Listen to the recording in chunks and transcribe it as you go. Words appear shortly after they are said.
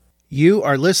You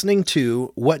are listening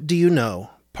to What Do You Know,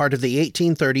 part of the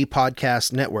 1830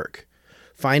 Podcast Network.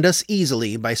 Find us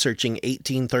easily by searching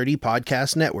 1830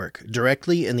 Podcast Network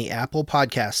directly in the Apple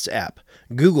Podcasts app,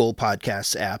 Google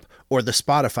Podcasts app, or the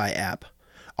Spotify app.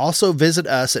 Also visit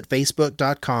us at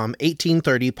facebook.com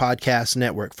 1830 Podcast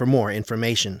Network for more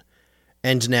information.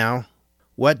 And now,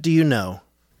 What Do You Know?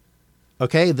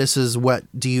 Okay, this is What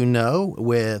Do You Know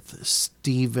with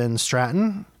Steven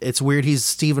Stratton. It's weird he's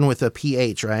Steven with a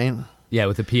PH, right? Yeah,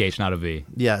 with a PH, not a V.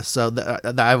 Yeah, so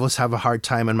I always have a hard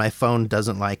time, and my phone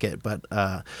doesn't like it. But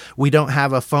we don't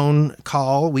have a phone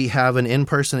call. We have an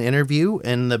in-person interview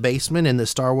in the basement, in the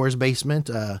Star Wars basement.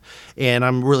 And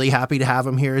I'm really happy to have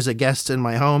him here as a guest in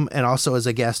my home and also as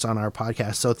a guest on our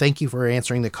podcast. So thank you for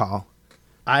answering the call.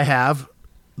 I have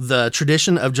the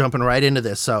tradition of jumping right into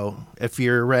this. So if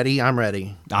you're ready, I'm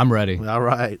ready. I'm ready. All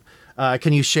right.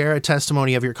 Can you share a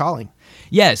testimony of your calling?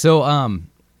 Yeah. So,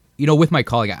 with my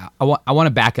calling, I want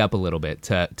to back up a little bit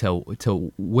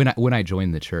to when I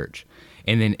joined the church,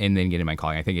 and then get in my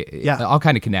calling. I think it all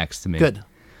kind of connects to me. Good.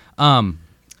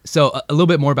 So a little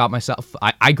bit more about myself.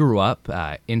 I grew up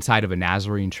inside of a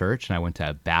Nazarene church, and I went to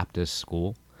a Baptist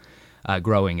school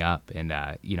growing up, and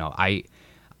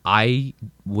I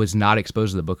was not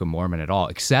exposed to the Book of Mormon at all,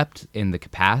 except in the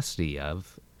capacity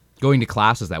of going to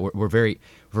classes that were very,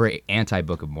 very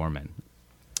anti-Book of Mormon.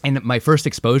 And my first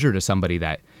exposure to somebody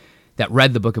that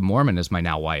read the Book of Mormon is my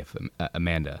now wife,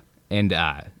 Amanda. And,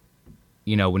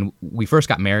 when we first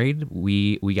got married,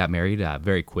 we got married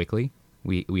very quickly.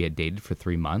 We had dated for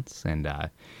 3 months, and,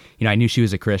 I knew she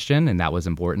was a Christian, and that was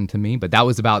important to me, but that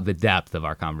was about the depth of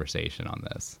our conversation on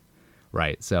this,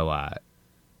 right? So,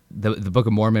 the Book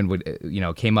of Mormon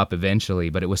came up eventually,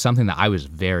 but it was something that I was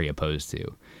very opposed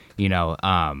to.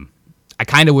 I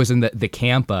kind of was in the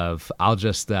camp of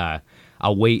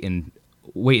I'll wait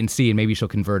and see, and maybe she'll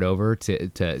convert over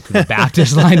to the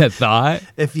Baptist line of thought.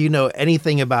 If you know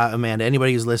anything about Amanda,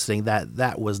 anybody who's listening,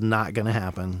 that was not going to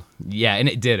happen. Yeah, and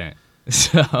it didn't.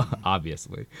 So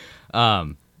obviously,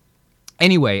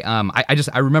 anyway,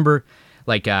 I remember.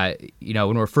 Like, when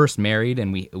we were first married,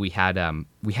 and we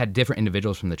had different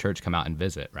individuals from the church come out and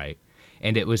visit, right?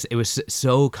 And it was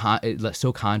so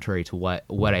contrary to what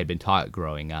I had been taught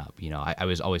growing up. I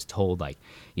was always told, like,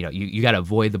 you got to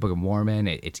avoid the Book of Mormon.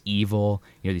 It's evil.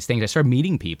 These things. I started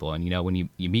meeting people, and when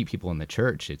you meet people in the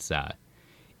church,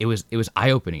 it was eye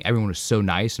opening. Everyone was so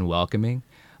nice and welcoming.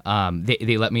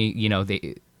 They let me,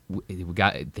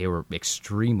 they were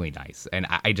extremely nice, and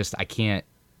I can't.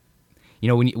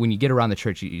 When you get around the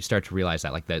church, you start to realize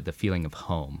that, like, the feeling of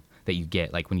home that you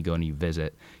get, like, when you go and you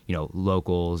visit,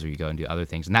 locals, or you go and do other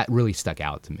things. And that really stuck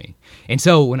out to me. And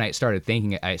so when I started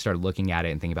looking at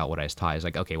it and thinking about what I was taught, I was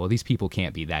like, okay, well, these people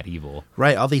can't be that evil.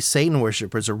 Right. All these Satan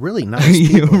worshipers are really nice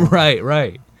people.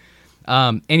 Right.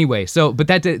 Anyway, so, but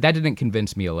that didn't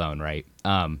convince me alone, right?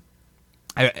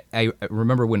 I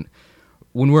remember when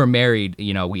we were married,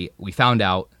 we found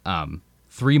out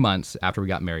 3 months after we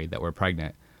got married that we're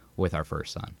pregnant with our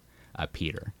first son,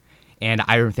 Peter. And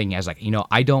I remember thinking, I was like,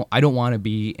 I don't want to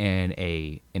be in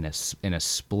a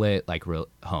split, like, real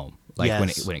home, like,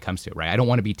 yes, when it comes to it, right? I don't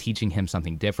want to be teaching him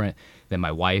something different than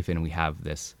my wife, and we have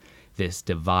this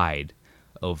divide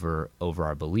over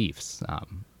our beliefs.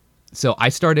 So I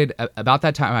started about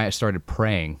that time. I started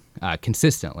praying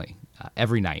consistently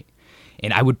every night,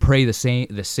 and I would pray the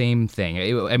same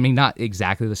thing. Not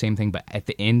exactly the same thing, but at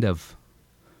the end of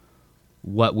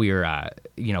what we're, at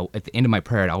the end of my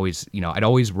prayer, I'd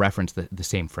always reference the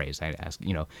same phrase. I'd ask,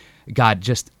 God,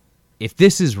 just, if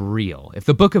this is real, if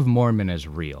the Book of Mormon is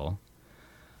real,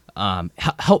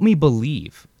 help me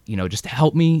believe, just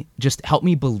help me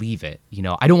believe it.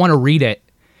 I don't want to read it,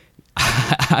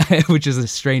 which is a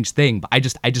strange thing, but I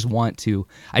just want to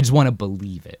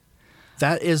believe it.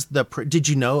 That is did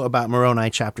you know about Moroni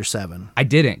chapter 7? I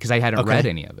didn't, because I hadn't read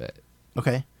any of it.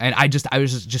 Okay. And I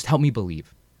was just help me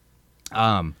believe.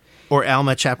 Or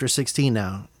Alma chapter 16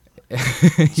 now.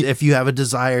 If you have a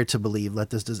desire to believe,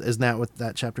 isn't that what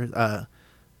that chapter?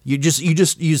 You just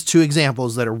use two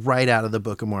examples that are right out of the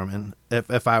Book of Mormon.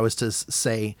 If I was to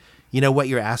say, what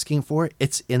you're asking for,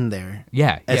 it's in there.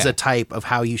 Yeah. As a type of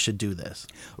how you should do this.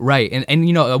 Right.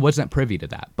 And I wasn't privy to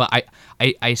that, but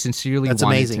I sincerely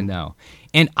wanted to know.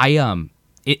 And I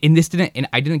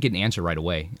didn't get an answer right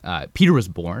away. Peter was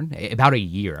born about a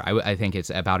year. I think it's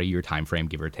about a year time frame,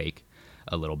 give or take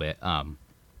a little bit.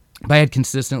 But I had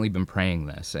consistently been praying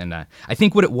this. And I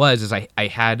think what it was is I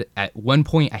had, at one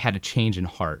point, I had a change in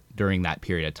heart during that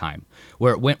period of time,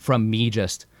 where it went from me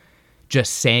just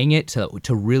saying it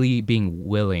to really being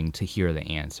willing to hear the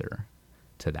answer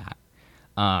to that.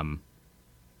 And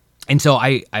so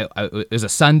it was a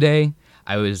Sunday.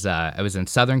 I was in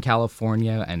Southern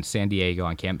California and San Diego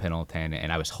on Camp Pendleton,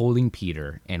 and I was holding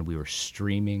Peter, and we were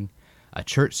streaming a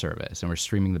church service, and we're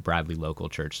streaming the Bradley local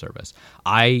church service.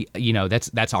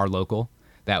 That's our local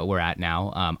that we're at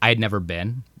now. I had never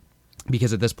been,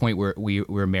 because at this point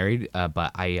we're married,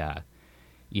 but I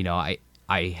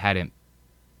hadn't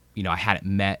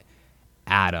met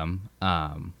Adam,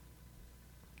 and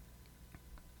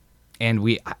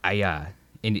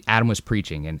Adam was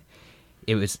preaching, and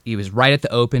he was right at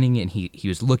the opening, and he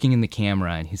was looking in the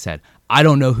camera, and he said, "I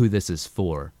don't know who this is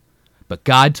for, but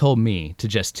God told me to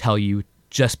just tell you,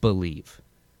 just believe.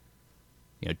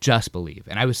 Just believe."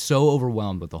 And I was so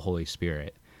overwhelmed with the Holy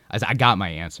Spirit as I got my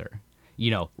answer.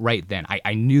 Right then,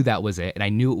 I knew that was it, and I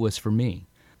knew it was for me,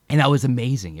 and that was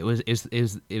amazing. It was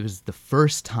the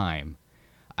first time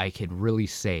I could really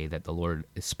say that the Lord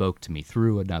spoke to me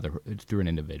through an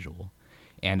individual,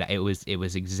 and it was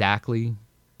exactly,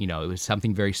 it was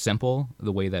something very simple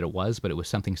the way that it was, but it was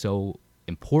something so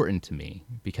important to me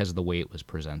because of the way it was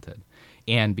presented,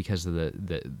 and because of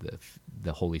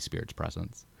the Holy Spirit's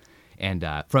presence. And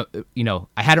I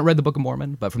hadn't read the Book of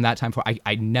Mormon, but from that time forward,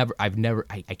 I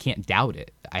can't doubt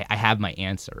it. I have my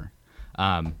answer,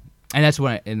 and that's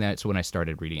when I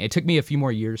started reading. It took me a few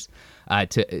more years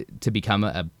to become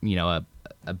a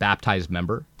baptized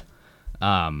member.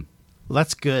 Well,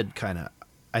 that's good, kind of.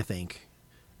 I think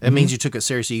it means you took it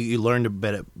seriously. You learned a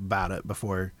bit about it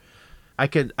before. I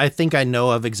think I know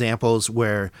of examples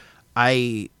where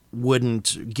I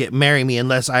wouldn't marry me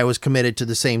unless I was committed to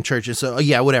the same church. And so,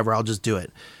 yeah, whatever, I'll just do it.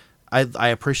 I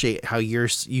appreciate how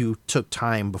you took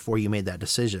time before you made that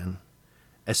decision.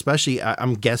 Especially,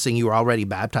 I'm guessing you were already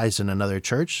baptized in another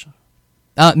church.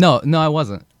 No, I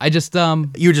wasn't. I just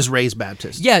you were just raised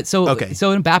Baptist. Yeah. So okay.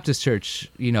 So in a Baptist church,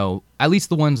 at least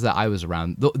the ones that I was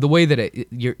around, the way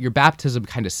that your baptism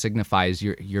kind of signifies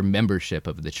your membership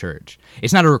of the church.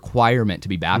 It's not a requirement to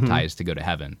be baptized to go to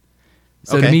heaven.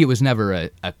 So to me, it was never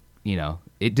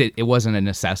it wasn't a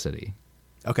necessity.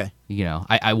 Okay.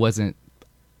 I wasn't.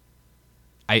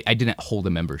 I didn't hold a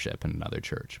membership in another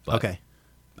church. But okay.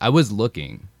 I was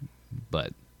looking,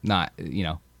 but not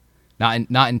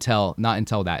until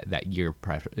that year.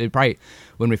 Probably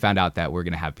when we found out that we're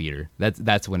gonna have Peter.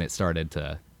 That's when it started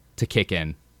to kick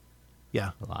in. Yeah.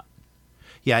 A lot.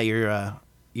 Yeah,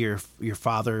 your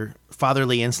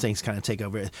fatherly instincts kind of take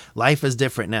over. Life is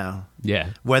different now. Yeah.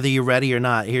 Whether you're ready or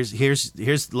not,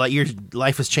 here's like your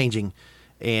life is changing,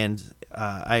 and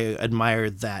I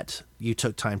admire that you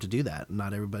took time to do that.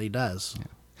 Not everybody does. Yeah.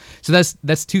 So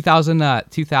that's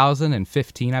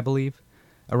 2015, I believe,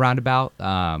 around about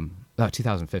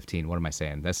 2015. What am I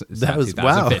saying? That was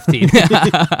 2015.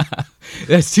 Wow.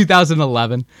 That's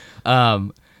 2011.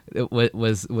 It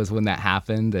was when that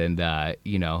happened, and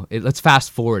let's fast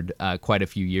forward quite a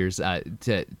few years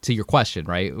to your question,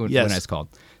 right? Yes. When I was called.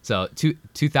 So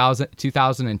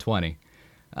 2020.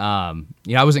 I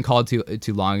wasn't called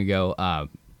too long ago.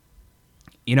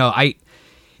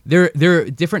 There are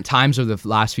different times over the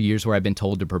last few years where I've been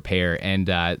told to prepare, and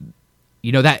at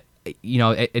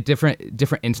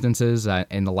different instances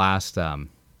in the last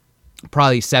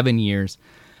probably 7 years,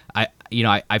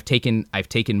 I've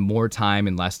taken more time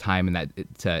and less time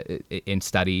in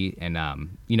study, and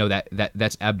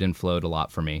that's ebbed and flowed a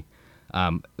lot for me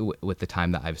with the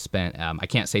time that I've spent. I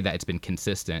can't say that it's been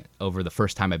consistent over the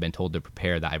first time I've been told to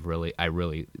prepare, that I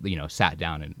really sat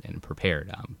down and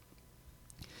prepared.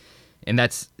 And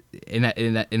that's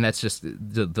just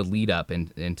the lead up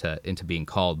into being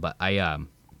called. But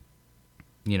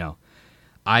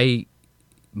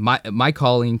my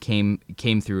calling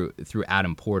came through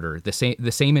Adam Porter,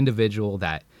 the same individual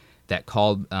that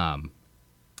called that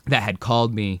had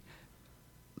called me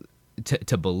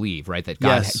to believe, right? That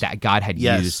God had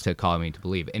used to call me to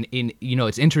believe. And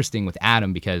it's interesting with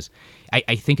Adam, because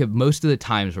I think of most of the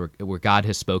times where God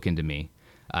has spoken to me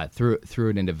through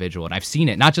an individual, and I've seen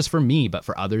it not just for me, but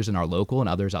for others in our local and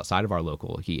others outside of our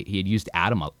local. He had used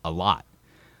Adam a lot,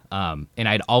 and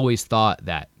I'd always thought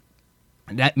that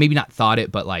maybe not thought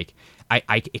it, but like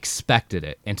I expected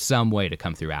it in some way to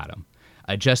come through Adam,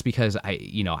 just because I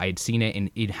had seen it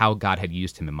in how God had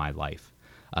used him in my life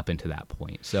up until that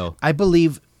point. So I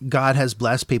believe God has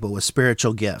blessed people with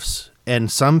spiritual gifts,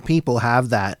 and some people have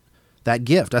that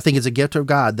gift. I think it's a gift of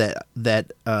God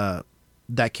that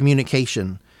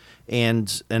communication,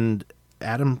 and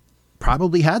Adam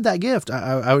probably had that gift.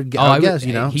 I would guess,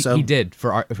 he did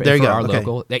for our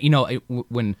local. That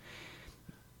when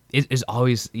it is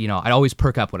always, I always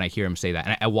perk up when I hear him say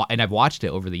that, and I've watched it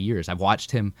over the years. I've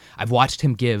watched him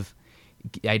give.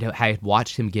 I had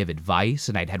watched him give advice,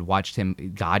 and I had watched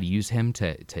God use him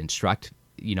to instruct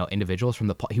individuals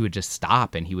from he would just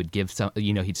stop and he would give some,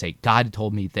 he'd say, God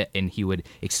told me that, and he would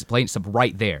explain something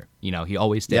right there. He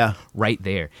always did right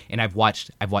there. And I've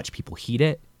watched people heed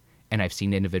it, and I've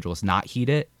seen individuals not heed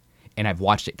it, and I've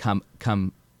watched it come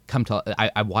to,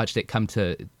 I watched it come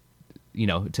to,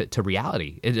 to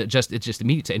reality. It just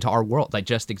immediately into our world, like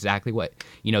just exactly what,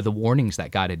 the warnings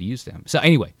that God had used him. So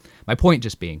anyway, my point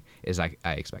just being is I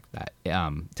expect that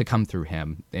to come through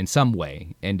him in some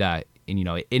way. And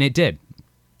it did.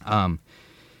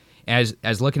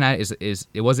 As looking at it is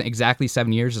it wasn't exactly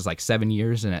 7 years. It's like 7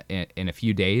 years in a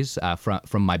few days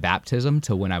from my baptism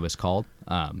to when I was called.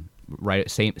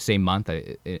 Right, same month.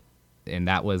 And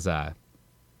that was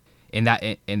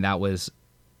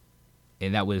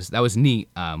that was neat.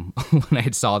 When I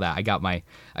saw that, I got my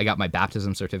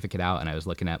baptism certificate out, and I was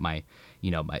looking at my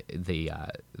the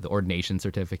ordination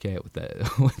certificate with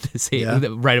the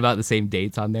same right about the same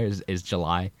dates on there as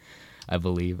July, I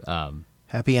believe.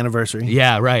 Happy anniversary.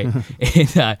 Yeah, right.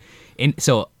 and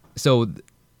so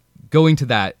going to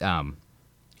that,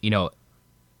 it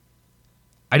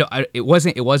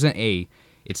wasn't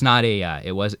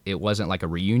like a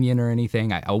reunion or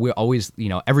anything. I always,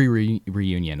 every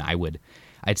reunion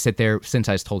I'd sit there since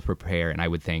I was told to prepare, and I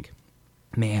would think,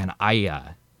 man,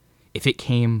 if it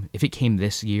came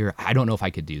this year, I don't know if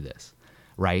I could do this.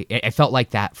 Right. I felt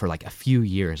like that for like a few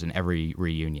years in every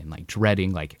reunion, like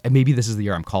dreading, like maybe this is the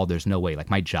year I'm called. There's no way.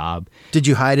 Like my job. Did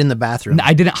you hide in the bathroom?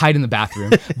 I didn't hide in the bathroom,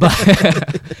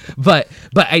 but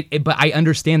I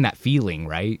understand that feeling,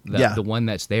 right? The one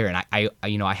that's there. And I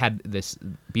had this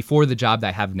before the job that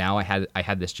I have now. I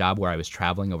had this job where I was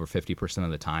traveling over 50%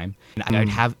 of the time, and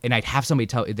I'd have somebody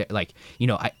tell, like,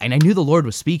 I knew the Lord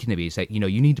was speaking to me. He said, you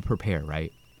need to prepare,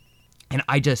 right? And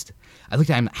I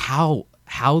looked at him, how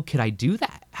could I do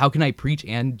that? How can I preach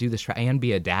and do this and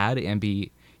be a dad and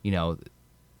be,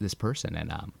 this person?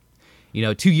 And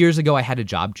 2 years ago I had a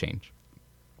job change,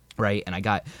 right? And I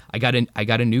got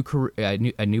a new career,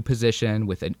 a new position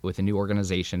with a new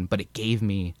organization, but it gave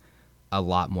me a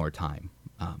lot more time.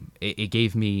 I'm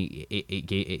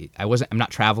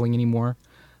not traveling anymore.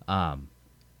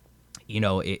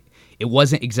 It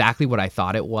wasn't exactly what I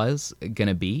thought it was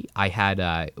gonna be. I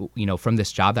had, from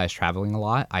this job that I was traveling a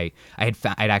lot, I'd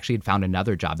actually found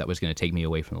another job that was gonna take me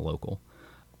away from the local,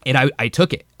 and I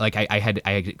took it. Like I had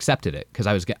accepted it because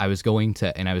I was going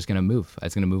to, and I was gonna move. I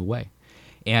was gonna move away,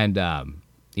 and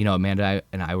Amanda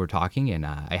and I were talking, and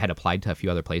I had applied to a few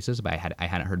other places, but I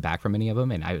hadn't heard back from any of them,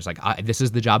 and I was like, this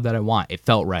is the job that I want. It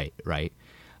felt right,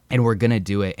 and we're gonna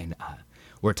do it, and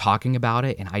we're talking about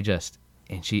it, and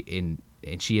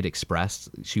she had expressed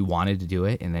she wanted to do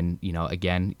it. And then,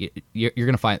 again, you're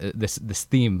going to find this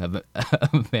theme of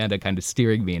Amanda kind of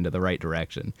steering me into the right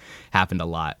direction happened a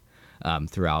lot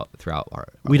throughout our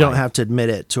we don't have to admit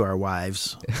it to our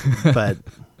wives, but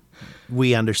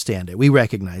we understand it. We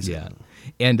recognize it.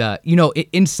 And,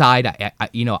 inside,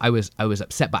 I was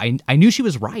upset, but I knew she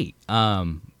was right.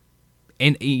 And,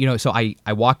 so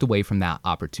I walked away from that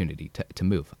opportunity to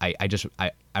move. I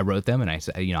wrote them and I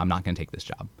said, I'm not going to take this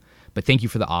job. But thank you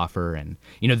for the offer. And,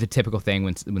 the typical thing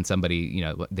when somebody,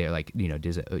 they're like, do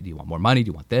you want more money? Do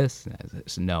you want this?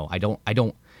 Said, no, I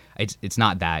don't. It's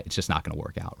not that. It's just not going to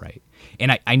work out. Right.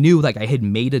 And I knew, like, I had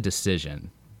made a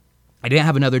decision. I didn't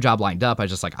have another job lined up. I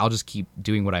was just like, I'll just keep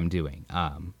doing what I'm doing.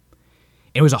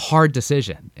 It was a hard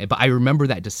decision. But I remember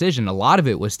that decision. A lot of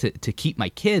it was to keep my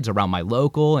kids around my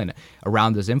local and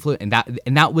around this influence. And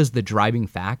that was the driving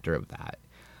factor of that.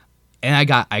 And I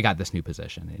got this new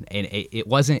position, and it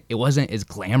wasn't as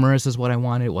glamorous as what I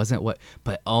wanted. It wasn't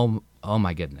but oh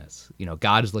my goodness,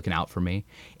 God is looking out for me,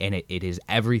 and it is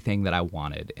everything that I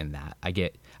wanted in that. I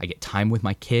get time with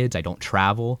my kids. I don't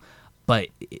travel, but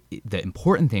the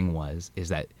important thing is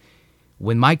that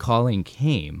when my calling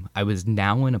came, I was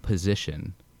now in a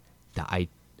position that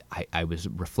I was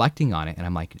reflecting on it, and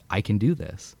I'm like, I can do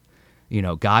this.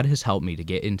 God has helped me to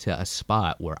get into a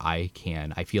spot where I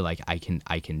feel like I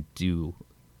can do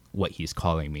what he's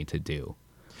calling me to do.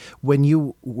 When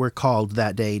you were called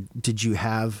that day, did you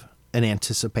have an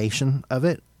anticipation of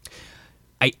it?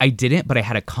 I didn't, but I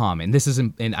had a calm, and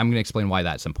I'm going to explain why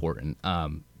that's important.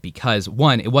 Because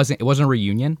one, it wasn't a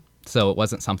reunion, so it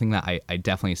wasn't something that I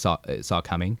definitely saw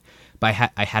coming, but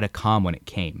I had a calm when it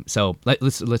came. So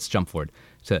let's jump forward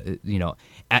to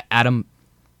Adam.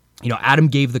 Adam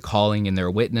gave the calling, and there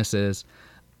are witnesses,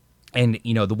 and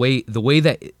the way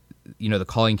that the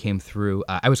calling came through.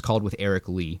 I was called with Eric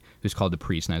Lee, who's called the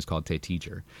priest, and I was called the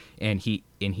teacher. And he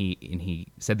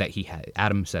said that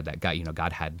Adam said that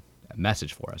God had a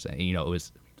message for us, and it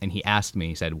was. And he asked me,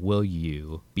 he said, "Will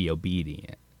you be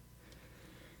obedient?"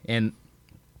 And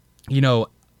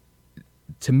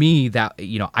to me, that,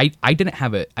 you know, I didn't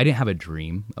have a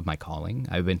dream of my calling.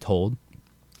 I've been told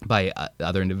by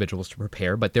other individuals to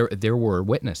prepare, but there were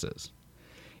witnesses,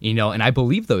 you know, and I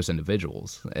believe those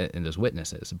individuals and those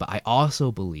witnesses, but I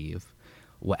also believe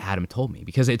what Adam told me,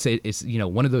 because it's you know,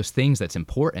 one of those things that's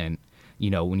important,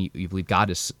 you know, when you believe God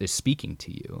is speaking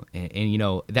to you, and you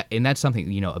know that's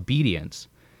something, you know, obedience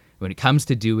when it comes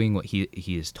to doing what he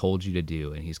has told you to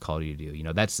do and he's called you to do, you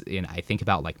know, that's, and I think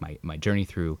about like my journey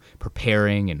through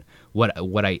preparing and what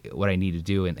I need to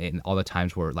do, and all the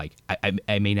times where like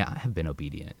I may not have been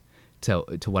obedient to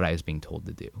what I was being told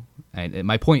to do, and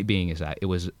my point being is that it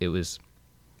was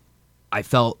I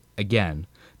felt again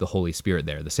the Holy Spirit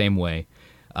there the same way,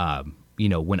 you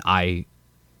know, when I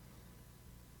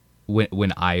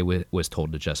was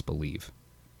told to just believe.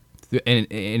 And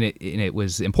it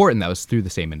was important that was through the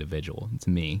same individual to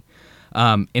me.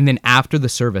 And then after the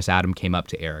service, Adam came up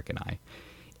to Eric and I,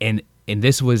 and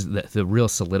this was the real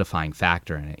solidifying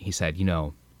factor in it. He said, you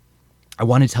know, I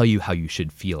want to tell you how you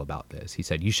should feel about this. He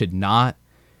said, you should not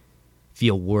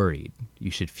feel worried.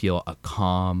 You should feel a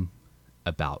calm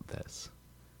about this,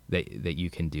 that you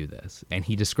can do this. And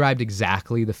he described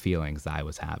exactly the feelings that I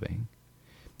was having.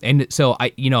 And so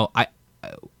I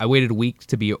waited a week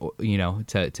to be, you know,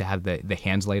 to have the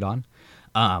hands laid on,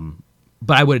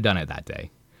 but I would have done it that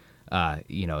day.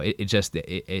 You know, it's just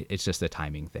a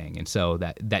timing thing. And so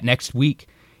that next week,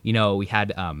 you know, we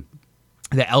had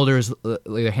the elders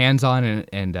lay their hands on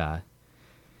and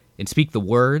speak the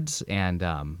words. And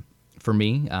for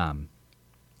me,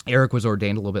 Eric was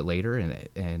ordained a little bit later,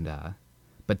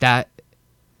 but that,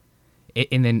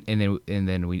 and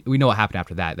then we know what happened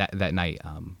after that night.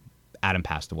 Adam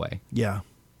passed away. Yeah.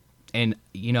 And,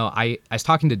 you know, I was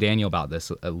talking to Daniel about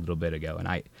this a little bit ago, and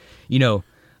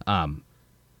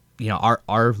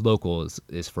our local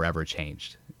is forever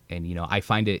changed. And, you know, I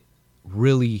find it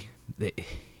really,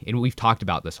 and we've talked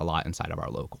about this a lot inside of our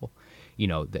local, you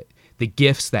know, the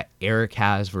gifts that Eric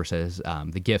has versus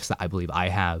the gifts that I believe I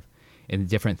have, and the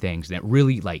different things. And it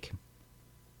really, like,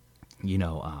 you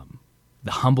know,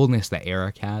 the humbleness that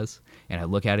Eric has, and I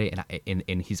look at it,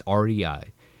 and he's already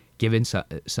given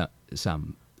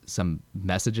some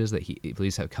messages that he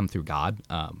believes have come through God,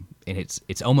 and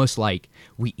it's almost like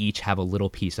we each have a little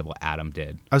piece of what Adam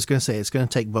did. I was going to say, it's going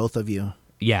to take both of you.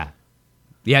 Yeah,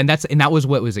 and that was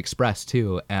what was expressed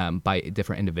too, by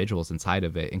different individuals inside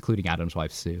of it, including Adam's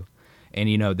wife Sue. And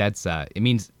you know, that's it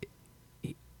means,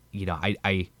 you know,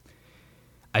 I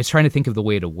was trying to think of the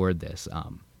way to word this.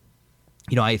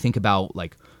 You know, I think about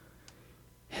like,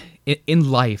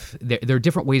 in life, there are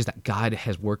different ways that God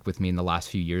has worked with me in the last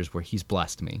few years where he's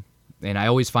blessed me. And I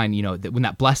always find, you know, that when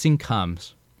that blessing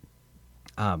comes,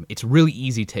 it's really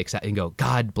easy to accept and go,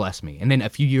 God bless me. And then a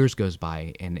few years goes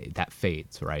by and that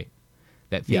fades, right?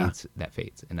 That fades.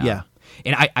 And, yeah.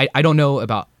 And I don't know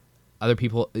about other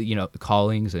people, you know,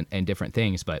 callings and different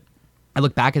things, but I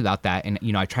look back about that, and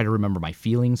you know, I try to remember my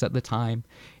feelings at the time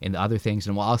and the other things.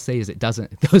 And what I'll say is,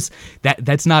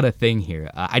 that's not a thing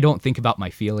here. I don't think about my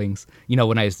feelings. You know,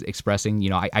 when I was expressing, you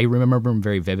know, I remember them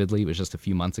very vividly. It was just a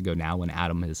few months ago now when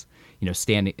Adam is, you know,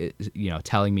 standing, you know,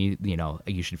 telling me, you know,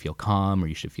 you should feel calm or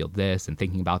you should feel this, and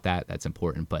thinking about that's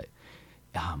important. But,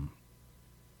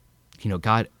 you know,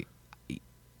 God.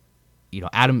 You know,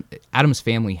 Adam's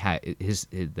family had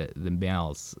the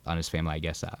males on his family, I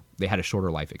guess, they had a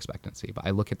shorter life expectancy. But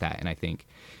I look at that and I think,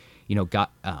 you know, God,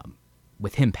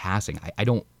 with him passing, I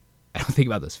don't think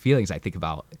about those feelings. I think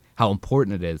about how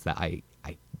important it is that I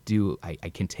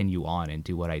continue on and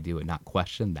do what I do and not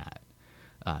question that,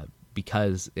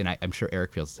 because, and I'm sure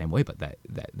Eric feels the same way, but that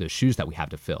the shoes that we have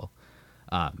to fill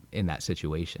in that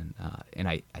situation, and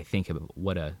I think of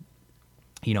what a,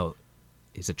 you know,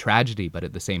 is a tragedy, but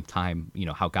at the same time, you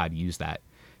know, how God used that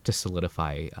to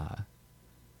solidify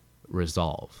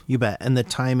resolve. You bet. And the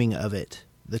timing of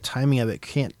it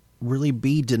can't really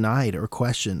be denied or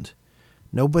questioned.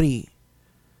 Nobody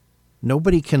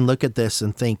can look at this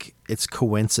and think it's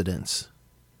coincidence.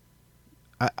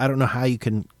 I don't know how you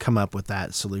can come up with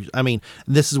that solution. I mean,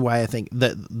 this is why I think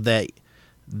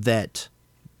that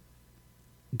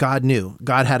God knew,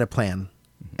 God had a plan,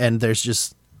 and there's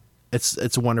just,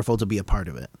 it's wonderful to be a part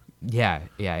of it. Yeah.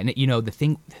 And you know, the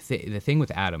thing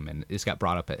with Adam, and this got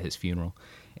brought up at his funeral,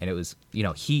 and it was, you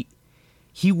know, he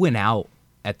went out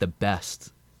at the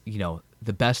best, you know,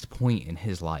 the best point in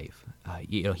his life.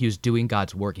 You know, he was doing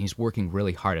God's work, and he's working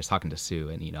really hard. I was talking to Sue,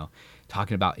 and, you know,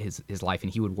 talking about his life,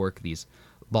 and he would work these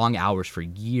long hours for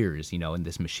years, you know, in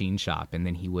this machine shop, and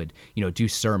then he would, you know, do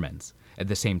sermons at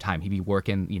the same time. He'd be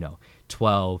working, you know,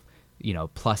 12, you know,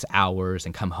 plus hours,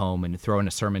 and come home and throw in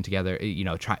a sermon together, you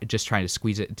know, trying to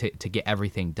squeeze it to get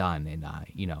everything done. And,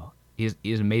 you know,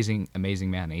 he's an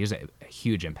amazing man. He has a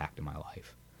huge impact in my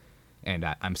life, and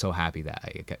I'm so happy that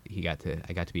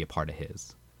I got to be a part of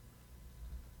his.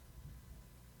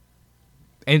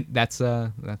 And that's my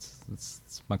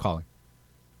calling.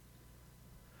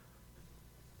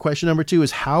 Question number 2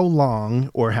 is, how long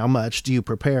or how much do you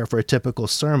prepare for a typical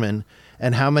sermon,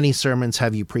 and how many sermons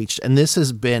have you preached? And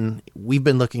we've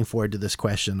been looking forward to this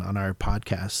question on our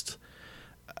podcast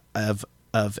of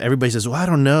everybody says, well, I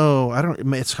don't know.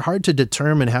 It's hard to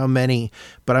determine how many,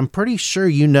 but I'm pretty sure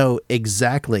you know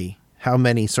exactly how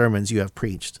many sermons you have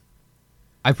preached.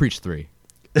 I preached 3.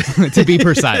 To be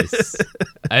precise,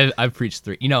 I've preached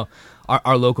 3. You know,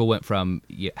 our local went from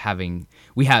having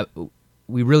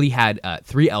we really had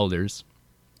 3 elders,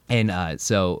 and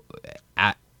so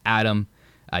Adam,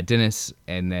 Dennis,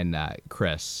 and then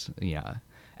Chris. Yeah,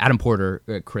 Adam Porter,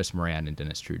 Chris Moran, and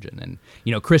Dennis Trujan. And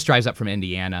you know, Chris drives up from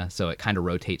Indiana, so it kind of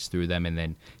rotates through them, and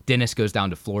then Dennis goes down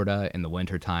to Florida in the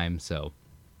winter time. So,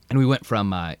 and we went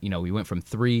from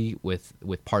 3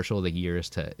 with partial the years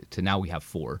to now we have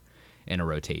 4. In a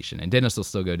rotation, and Dennis will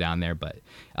still go down there, but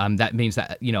that means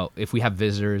that, you know, if we have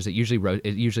visitors, it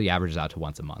usually averages out to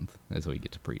once a month as we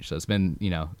get to preach. So it's been,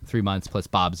 you know, 3 months plus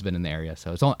Bob's been in the area,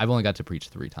 so I've only got to preach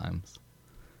 3 times.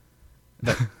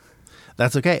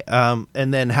 That's okay.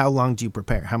 And then how long do you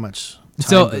prepare? How much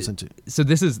time goes into? So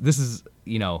this is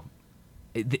you know,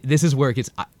 this is where it gets.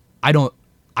 I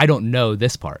don't know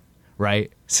this part,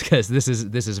 right? Because this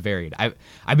is varied.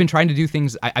 I've been trying to do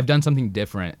things. I've done something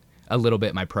different a little bit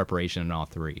in my preparation in all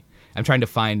 3. I'm trying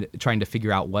to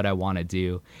figure out what I want to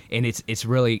do, and it's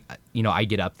really, you know, I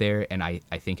get up there and I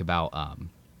think about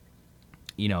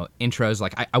you know, intros.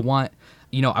 Like I want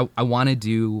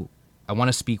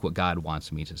to speak what God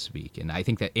wants me to speak, and I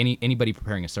think that anybody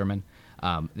preparing a sermon,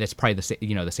 that's probably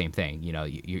the same thing. You know,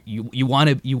 you want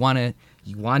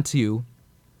to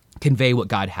convey what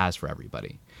God has for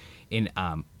everybody, and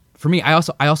for me, I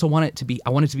also want it to be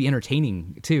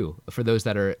entertaining too for those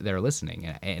that are listening,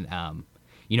 and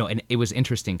you know, and it was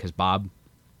interesting because Bob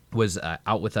was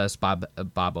out with us, Bob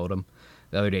Odom,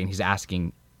 the other day, and he's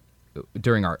asking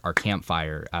during our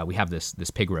campfire. We have this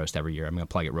pig roast every year. I'm going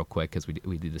to plug it real quick because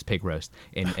we do this pig roast,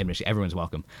 and everyone's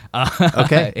welcome.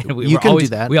 Okay, you can do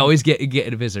that. We always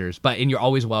get visitors, and you're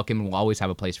always welcome, and we'll always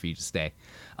have a place for you to stay.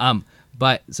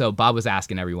 But so Bob was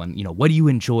asking everyone, you know, what do you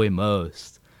enjoy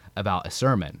most about a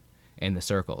sermon? In the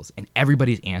circles, and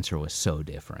everybody's answer was so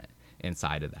different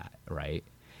inside of that, right?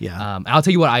 Yeah. I'll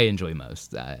tell you what I enjoy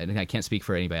most, and I can't speak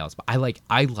for anybody else, but I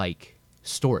like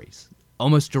stories,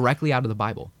 almost directly out of the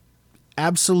Bible.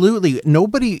 Absolutely.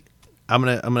 Nobody. I'm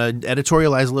gonna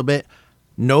editorialize a little bit.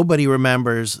 Nobody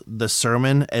remembers the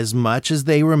sermon as much as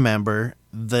they remember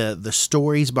the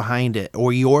stories behind it,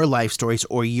 or your life stories,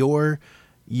 or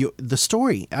the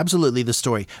story. Absolutely, the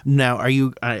story. Now,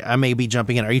 I may be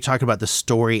jumping in. Are you talking about the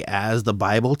story as the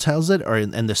Bible tells it, or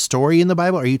and the story in the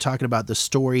Bible? Or are you talking about the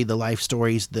story, the life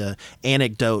stories, the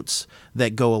anecdotes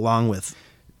that go along with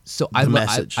the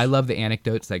message? I love the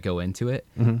anecdotes that go into it.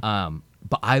 Mm-hmm.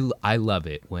 But I love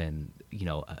it when, you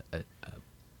know,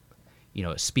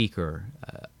 a speaker,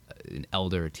 an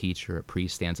elder, a teacher, a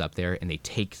priest stands up there and they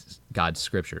take God's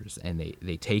scriptures and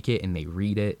they take it and they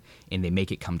read it and they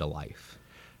make it come to life.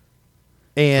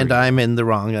 And I'm in the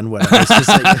wrong on what I was just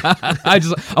saying.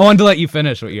 I wanted to let you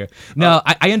finish what you're. No,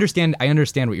 I understand. I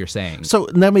understand what you're saying. So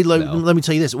let me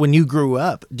tell you this: when you grew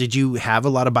up, did you have a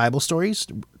lot of Bible stories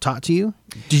taught to you?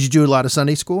 Did you do a lot of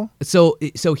Sunday school? So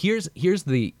here's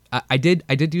the. I did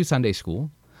do Sunday school,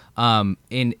 and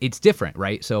it's different,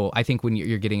 right? So I think when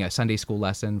you're getting a Sunday school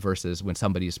lesson versus when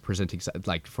somebody's presenting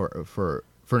like for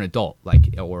an adult,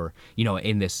 like, or, you know,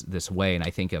 in this way, and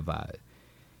I think of.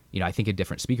 You know, I think of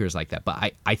different speakers like that,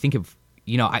 but I think of,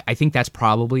 you know, I think that's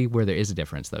probably where there is a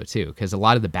difference though too, because a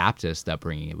lot of the Baptist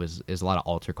upbringing is a lot of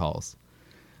altar calls,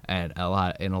 and a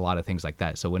lot of things like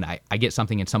that. So when I get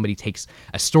something and somebody takes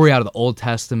a story out of the Old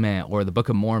Testament or the Book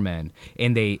of Mormon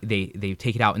and they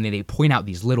take it out and they point out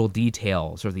these little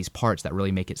details or these parts that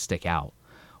really make it stick out,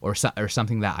 or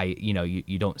something that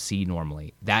you don't see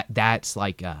normally. That's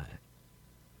like.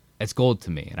 It's gold to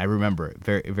me, and I remember it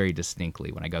very, very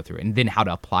distinctly when I go through it, and then how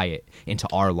to apply it into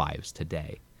our lives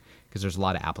today, because there's a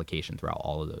lot of application throughout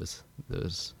all of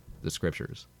the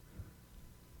scriptures.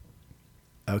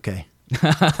 Okay.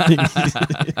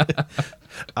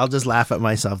 I'll just laugh at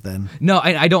myself then. No,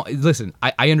 I don't listen.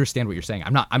 I understand what you're saying.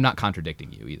 I'm not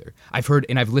contradicting you either. I've heard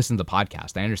and I've listened to the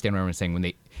podcast. I understand what everyone's saying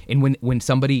when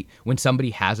somebody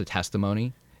has a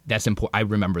testimony. That's important. I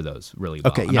remember those really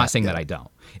well. Okay, I'm not saying that I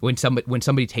don't. When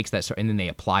somebody takes that and then they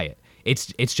apply it,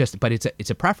 it's just, but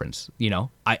it's a preference. You know,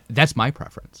 that's my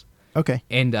preference. Okay.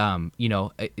 And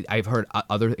I've heard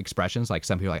other expressions, like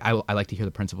some people are like, I like to hear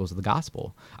the principles of the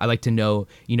gospel. I like to know,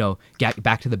 get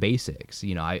back to the basics.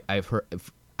 I've heard,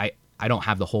 I don't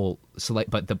have the whole select,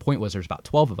 but the point was there's about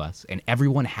 12 of us, and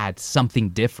everyone had something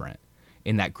different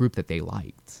in that group that they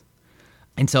liked.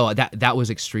 And so that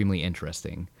was extremely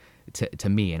interesting to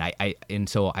me. And I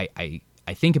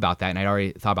think about that, and I'd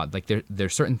already thought about, like,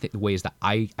 there's certain ways that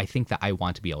I think that I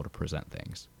want to be able to present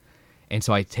things. And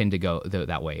so I tend to go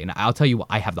that way. And I'll tell you what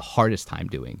I have the hardest time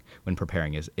doing when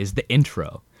preparing is the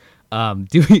intro.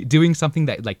 Doing something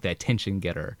that, like, the attention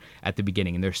getter at the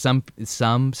beginning. And there's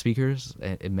some speakers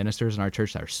and ministers in our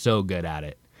church that are so good at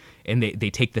it. And they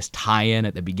take this tie-in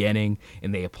at the beginning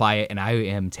and they apply it, and I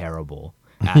am terrible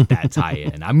at that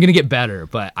tie-in. I'm gonna get better,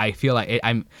 but I feel like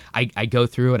I go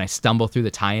through and I stumble through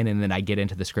the tie-in, and then I get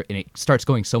into the script and it starts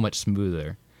going so much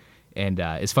smoother. And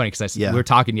it's funny because we were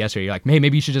talking yesterday. You're like, hey,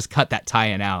 maybe you should just cut that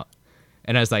tie-in out.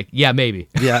 And I was like, yeah, maybe.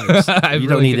 Yeah, you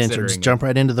don't need intro. Just jump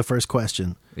right into the first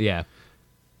question. Yeah.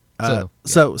 So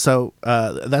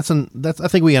that's I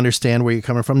think we understand where you're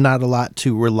coming from. Not a lot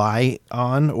to rely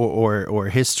on or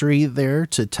history there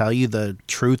to tell you the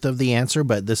truth of the answer,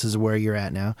 but this is where you're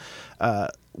at now.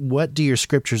 What do your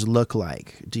scriptures look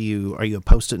like? Are you a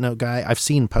Post-it note guy? I've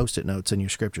seen Post-it notes in your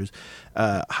scriptures.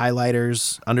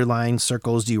 Highlighters, underlines,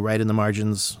 circles. Do you write in the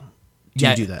margins? Do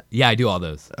you do that? Yeah, I do all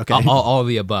those. Okay, all of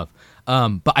the above.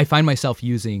 But I find myself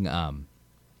using like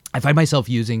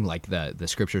the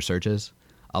scripture searches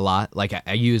a lot. Like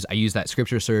I use that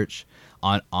scripture search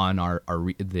on the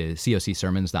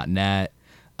cocsermons.net.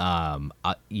 I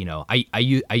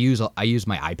use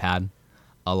my iPad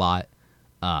a lot.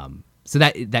 So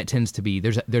that tends to be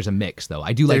there's a mix though.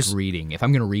 I do like reading. If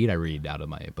I'm going to read, I read out of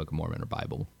my Book of Mormon or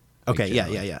Bible. Okay,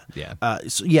 yeah.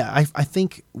 I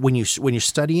think when you're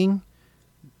studying,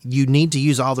 you need to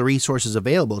use all the resources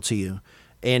available to you.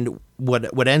 And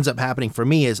what ends up happening for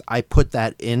me is I put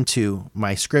that into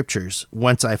my scriptures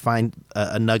once I find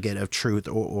a nugget of truth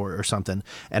or something,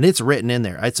 and it's written in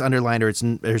there. It's underlined, or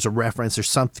there's a reference, there's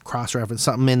some cross-reference,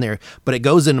 something in there, but it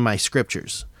goes into my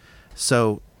scriptures.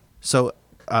 So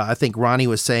I think Ronnie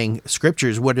was saying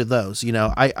scriptures. What are those?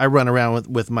 I run around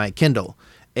with my Kindle,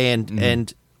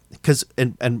 and because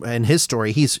in his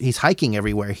story, he's hiking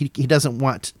everywhere. He doesn't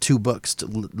want two books to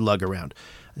lug around.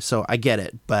 So I get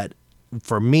it, but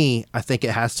for me, I think it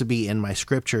has to be in my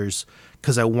scriptures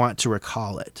because I want to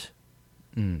recall it.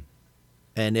 And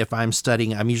if I'm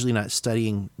studying, I'm usually not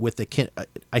studying with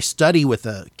I study with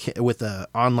the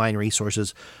online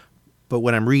resources, but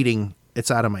when I'm reading, it's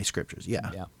out of my scriptures.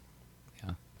 Yeah.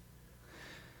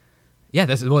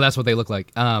 That's what they look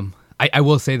like. I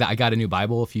will say that I got a new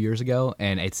Bible a few years ago,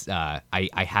 and it's I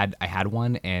had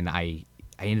one, and I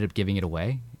ended up giving it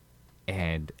away,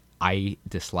 and I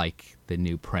dislike the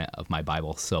new print of my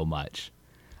Bible so much.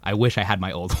 I wish I had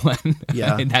my old one.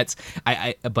 Yeah. And that's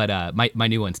but my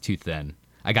new one's too thin.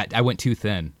 I went too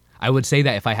thin. I would say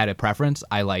that if I had a preference,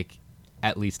 I like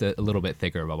at least a little bit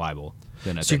thicker of a Bible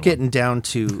than a So thin you're getting one. down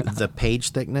to the page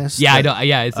thickness? Yeah, I don't.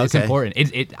 Yeah, it's Okay. important.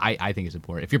 I think it's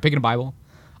important. If you're picking a Bible,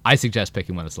 I suggest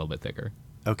picking one that's a little bit thicker.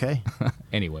 Okay.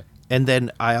 Anyway. And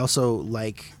then I also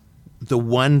like the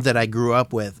one that I grew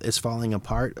up with is falling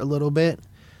apart a little bit,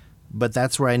 but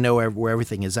that's where I know where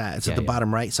everything is at. It's at the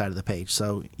bottom right side of the page.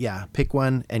 So yeah, pick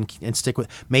one and stick with.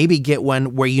 Maybe get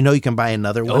one where you can buy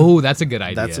another one. Oh, that's a good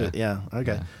idea. That's it. Yeah.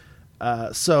 Okay.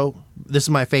 So this is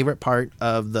my favorite part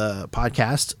of the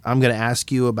podcast. I'm going to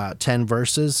ask you about 10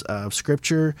 verses of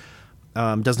scripture.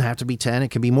 Doesn't have to be 10.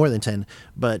 It can be more than 10.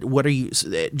 But what are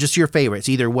just your favorites?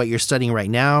 Either what you're studying right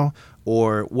now,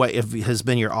 or what has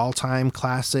been your all-time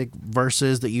classic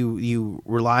verses that you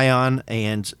rely on,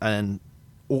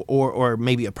 or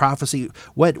maybe a prophecy.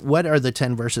 What are the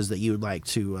 10 verses that you would like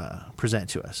to present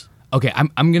to us? Okay,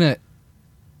 I'm gonna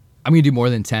do more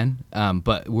than 10,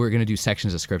 but we're gonna do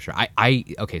sections of scripture.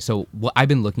 Okay. So what I've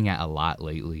been looking at a lot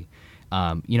lately,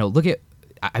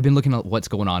 I've been looking at what's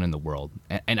going on in the world,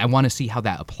 and I want to see how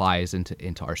that applies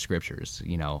into our scriptures.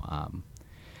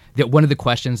 That one of the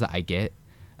questions that I get,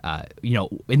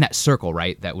 in that circle,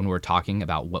 right? That when we're talking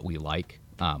about what we like,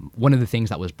 one of the things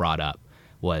that was brought up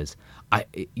was,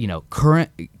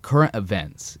 current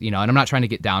events. And I'm not trying to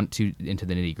get down into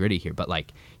the nitty gritty here, but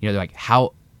they're like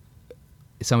how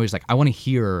somebody's like, I want to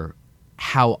hear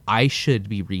how I should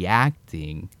be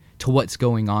reacting to what's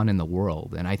going on in the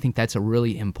world. And I think that's a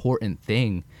really important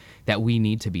thing that we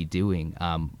need to be doing.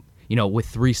 With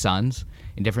 3 sons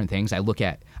and different things, I look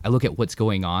at what's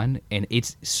going on, and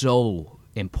it's so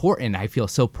important. I feel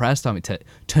so pressed on it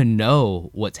to know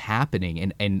what's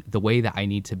happening and the way that I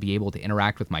need to be able to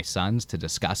interact with my sons, to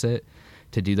discuss it,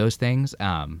 to do those things.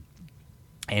 And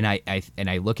And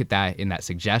I look at that in that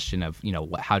suggestion of,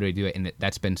 how do I do it? And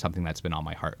that's been something that's been on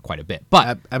my heart quite a bit.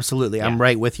 But Absolutely. Yeah. I'm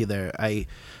right with you there. I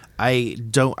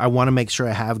want to make sure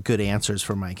I have good answers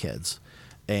for my kids,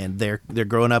 and they're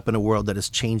growing up in a world that is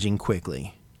changing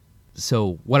quickly.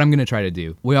 So what I'm going to try to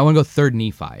do, I want to go 3rd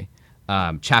Nephi,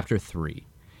 chapter 3.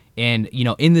 And,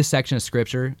 in this section of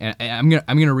scripture, and I'm going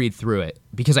to read through it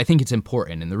because I think it's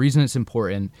important. And the reason it's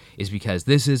important is because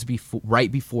this is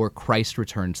right before Christ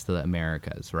returns to the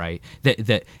Americas, right?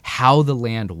 That how the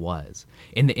land was.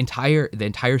 And the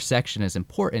entire section is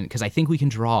important because I think we can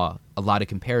draw a lot of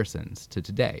comparisons to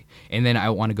today. And then I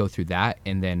want to go through that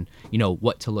and then,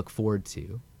 what to look forward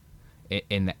to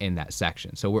in that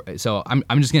section. So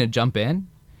I'm just going to jump in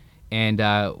and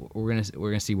we're going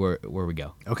to see where we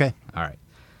go. Okay. All right.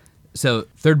 So,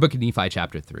 3rd book of Nephi,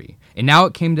 chapter 3. And now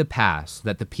it came to pass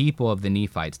that the people of the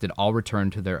Nephites did all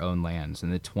return to their own lands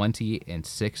in the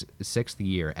 26th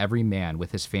year, every man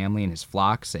with his family and his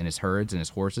flocks and his herds and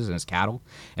his horses and his cattle,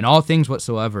 and all things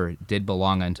whatsoever did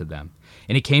belong unto them.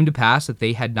 And it came to pass that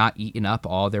they had not eaten up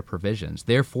all their provisions.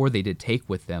 Therefore they did take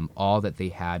with them all that they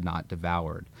had not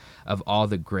devoured, of all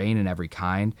the grain and every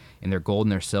kind, and their gold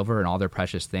and their silver, and all their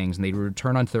precious things. And they would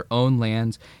return unto their own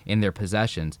lands and their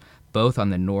possessions, both on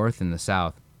the north and the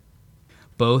south,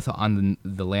 both on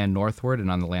the land northward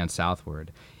and on the land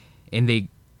southward. And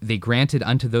they granted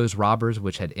unto those robbers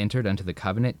which had entered unto the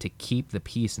covenant to keep the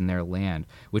peace in their land,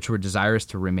 which were desirous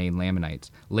to remain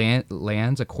Lamanites,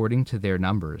 lands according to their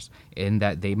numbers, in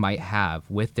that they might have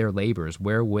with their labors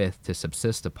wherewith to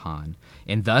subsist upon.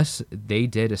 And thus they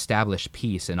did establish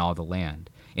peace in all the land.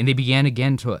 And they began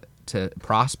again to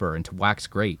prosper and to wax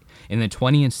great. And the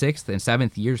 26th and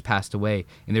 7th years passed away,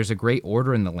 and there's a great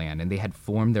order in the land, and they had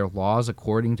formed their laws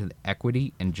according to the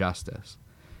equity and justice.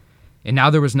 And now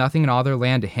there was nothing in all their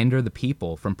land to hinder the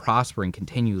people from prospering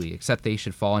continually, except they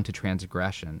should fall into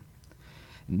transgression.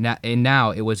 And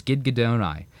now it was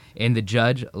Gidgiddoni, and the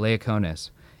judge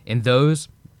Laoconas, and those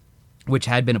which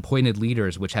had been appointed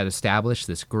leaders, which had established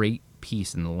this great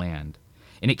peace in the land.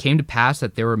 And it came to pass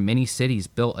that there were many cities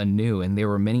built anew, and there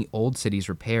were many old cities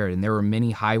repaired, and there were many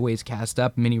highways cast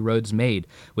up, many roads made,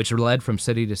 which led from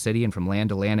city to city, and from land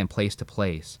to land, and place to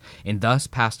place. And thus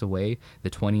passed away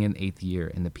the 28th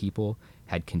year, and the people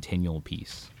had continual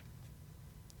peace.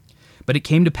 But it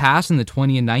came to pass in the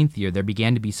 29th year, there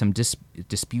began to be some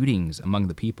disputings among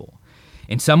the people.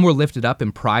 And some were lifted up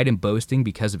in pride and boasting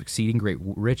because of exceeding great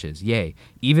riches, yea,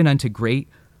 even unto great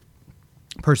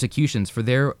persecutions, for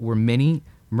there were many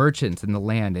merchants in the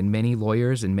land, and many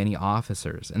lawyers and many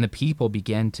officers. And the people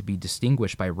began to be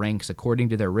distinguished by ranks according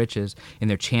to their riches and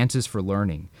their chances for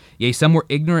learning. Yea, some were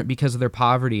ignorant because of their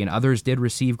poverty, and others did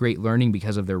receive great learning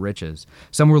because of their riches.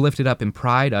 Some were lifted up in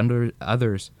pride,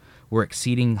 others were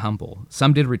exceeding humble.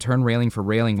 Some did return railing for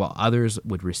railing, while others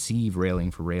would receive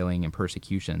railing for railing, and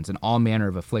persecutions, and all manner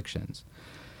of afflictions,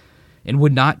 and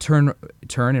would not turn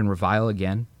and revile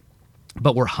again,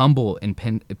 but were humble and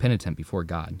penitent before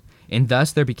God. And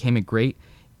thus there became a great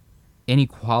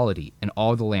inequality in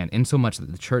all the land, insomuch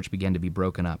that the church began to be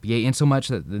broken up. Yea, insomuch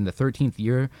that in the 13th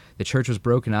year the church was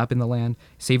broken up in the land,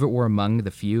 save it were among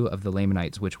the few of the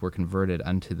Lamanites which were converted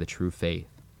unto the true faith.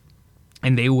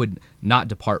 And they would not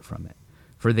depart from it,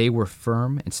 for they were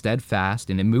firm and steadfast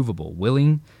and immovable,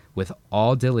 willing with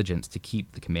all diligence to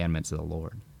keep the commandments of the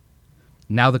Lord.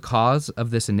 Now the cause of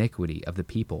this iniquity of the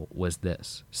people was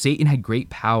this: Satan had great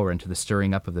power into the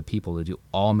stirring up of the people to do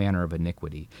all manner of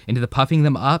iniquity, into the puffing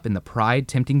them up and the pride,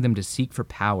 tempting them to seek for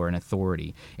power and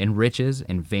authority, and riches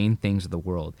and vain things of the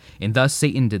world. And thus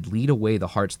Satan did lead away the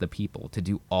hearts of the people to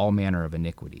do all manner of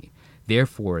iniquity.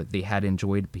 Therefore they had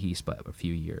enjoyed peace but a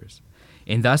few years.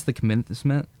 And thus the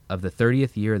commencement of the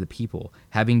 30th year of the people,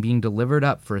 having been delivered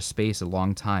up for a space a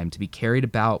long time, to be carried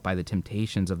about by the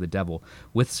temptations of the devil,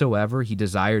 whithersoever he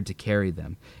desired to carry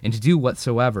them, and to do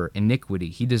whatsoever iniquity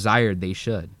he desired they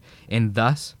should. And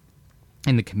thus,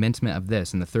 in the commencement of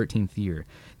this, in the 13th year,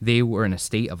 they were in a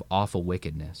state of awful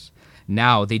wickedness.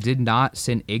 Now they did not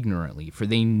sin ignorantly, for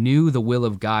they knew the will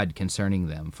of God concerning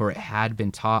them, for it had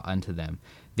been taught unto them.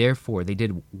 Therefore they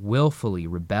did willfully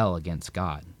rebel against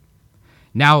God.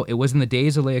 Now it was in the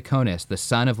days of Laoconas, the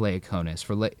son of Laoconas,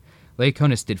 for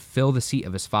Laoconas did fill the seat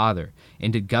of his father,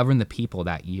 and did govern the people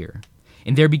that year.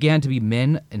 And there began to be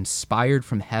men inspired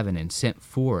from heaven, and sent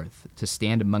forth to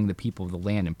stand among the people of the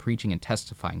land, and preaching and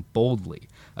testifying boldly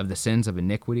of the sins of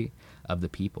iniquity of the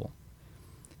people,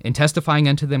 and testifying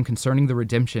unto them concerning the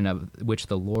redemption of which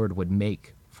the Lord would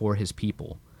make for his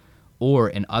people, or,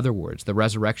 in other words, the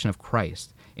resurrection of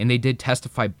Christ. And they did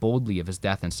testify boldly of his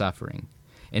death and suffering.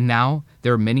 And now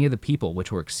there were many of the people which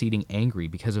were exceeding angry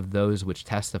because of those which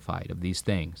testified of these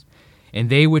things. And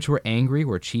they which were angry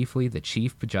were chiefly the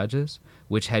chief judges,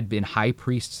 which had been high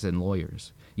priests and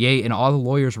lawyers. Yea, and all the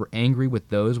lawyers were angry with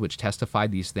those which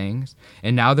testified these things.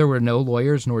 And now there were no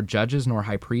lawyers, nor judges, nor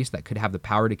high priests that could have the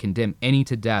power to condemn any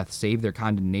to death, save their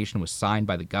condemnation was signed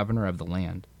by the governor of the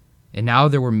land. And now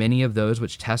there were many of those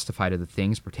which testified of the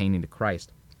things pertaining to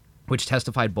Christ, which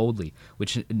testified boldly,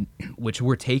 which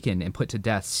were taken and put to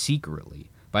death secretly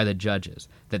by the judges,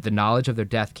 that the knowledge of their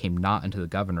death came not unto the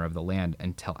governor of the land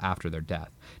until after their death.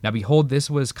 Now behold, this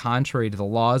was contrary to the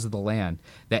laws of the land,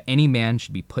 that any man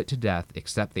should be put to death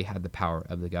except they had the power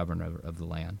of the governor of the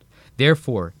land.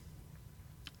 Therefore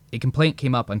a complaint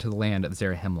came up unto the land of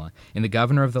Zarahemla, and the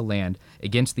governor of the land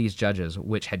against these judges,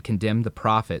 which had condemned the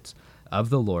prophets of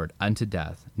the Lord unto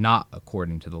death, not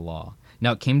according to the law.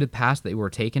 Now it came to pass that they were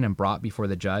taken and brought before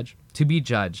the judge, to be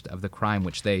judged of the crime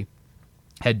which they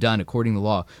had done according to the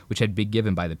law which had been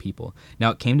given by the people. Now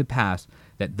it came to pass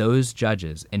that those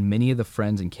judges and many of the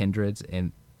friends and kindreds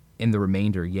and in the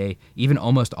remainder, yea, even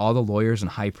almost all the lawyers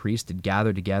and high priests did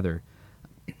gather together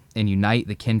and unite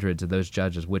the kindreds of those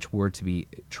judges which were to be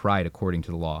tried according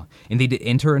to the law. And they did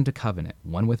enter into covenant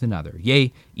one with another,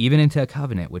 yea, even into a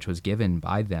covenant which was given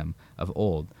by them of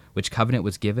old, which covenant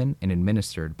was given and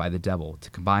administered by the devil to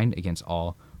combine against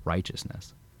all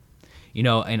righteousness. And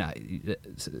to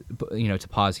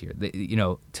pause here,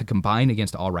 to combine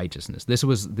against all righteousness. This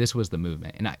was the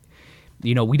movement, and I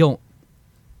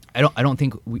don't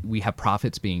think we have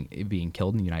prophets being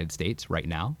killed in the United States right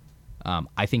now.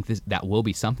 I think that will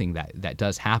be something that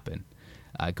does happen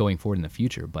going forward in the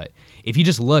future. But if you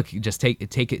just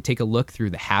take a look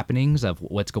through the happenings of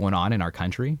what's going on in our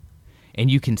country,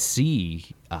 and you can see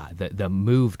the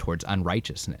move towards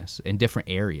unrighteousness in different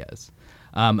areas.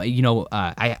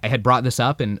 I had brought this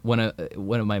up in one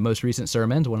of my most recent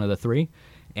sermons, one of the three,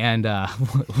 and one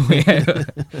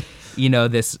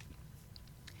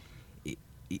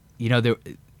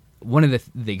of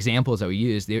the examples that we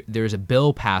used, there's a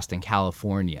bill passed in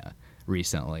California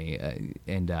recently,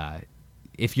 and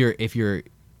if you're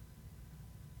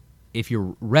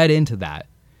read into that,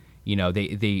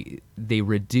 they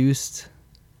reduced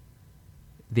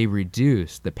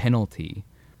the penalty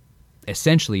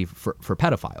essentially for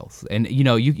pedophiles, and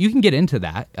you can get into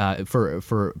that for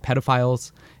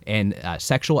pedophiles and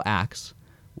sexual acts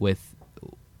with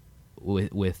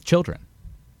children,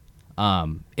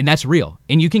 and that's real.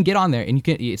 And you can get on there, and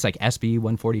it's like SB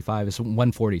 145, it's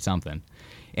 140 something,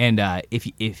 and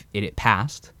if it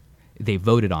passed, they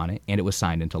voted on it and it was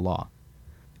signed into law.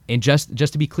 And just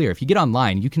to be clear, if you get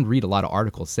online, you can read a lot of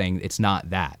articles saying it's not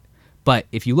that, but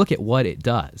if you look at what it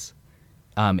does.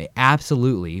 It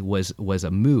absolutely was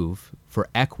a move for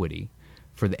equity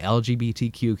for the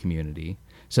LGBTQ community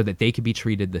so that they could be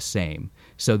treated the same.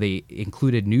 So they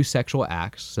included new sexual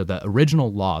acts. So the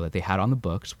original law that they had on the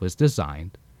books was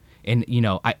designed. And,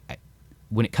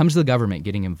 when it comes to the government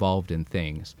getting involved in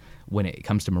things, when it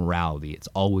comes to morality, it's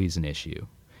always an issue.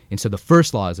 And so the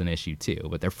first law is an issue too.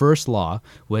 But their first law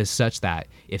was such that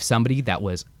if somebody that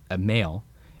was a male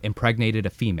impregnated a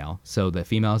female, so the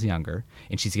female is younger,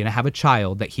 and she's going to have a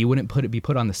child, that he wouldn't be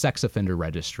put on the sex offender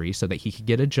registry so that he could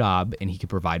get a job and he could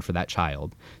provide for that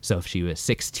child. So if she was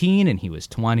 16 and he was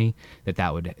 20,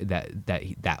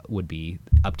 that would be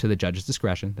up to the judge's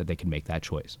discretion that they could make that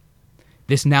choice.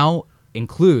 This now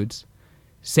includes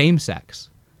same-sex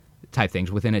type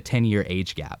things within a 10-year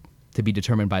age gap to be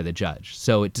determined by the judge.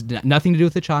 So it's nothing to do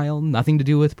with the child, nothing to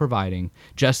do with providing,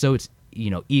 just so it's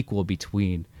equal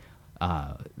between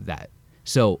that.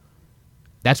 So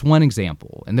that's one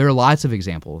example, and there are lots of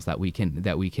examples that we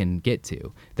can get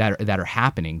to that are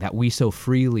happening, that we so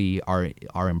freely are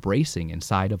embracing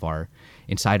inside of our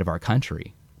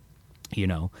country.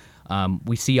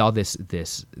 We see all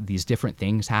these different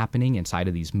things happening inside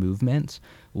of these movements,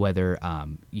 whether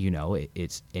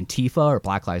it's Antifa or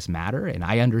Black Lives Matter, and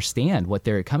I understand what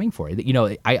they're coming for.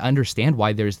 I understand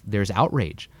why there's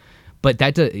outrage. But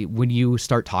when you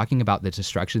start talking about the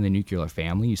destruction of the nuclear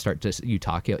family, you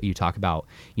talk about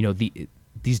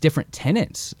these different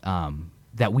tenets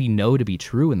that we know to be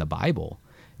true in the Bible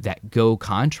that go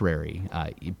contrary.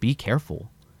 Be careful.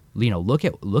 Look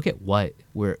at what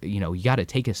you got to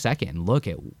take a second and look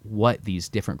at what these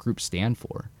different groups stand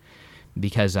for,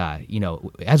 because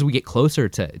as we get closer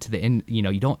to the end,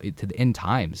 to the end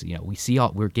times, we see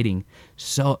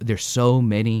there's so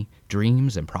many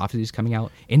dreams and prophecies coming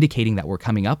out indicating that we're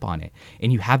coming up on it,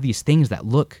 and you have these things that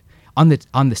look on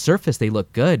the surface, they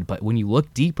look good, but when you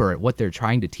look deeper at what they're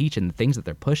trying to teach and the things that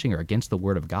they're pushing are against the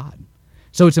Word of God.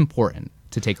 So it's important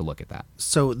to take a look at that.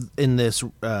 So in this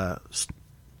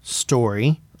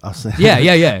story, I'll say, yeah.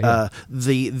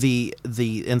 the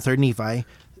in 3rd Nephi,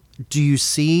 Do you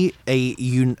see a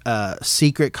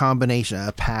secret combination,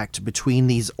 a pact between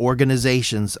these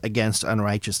organizations against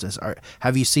unrighteousness?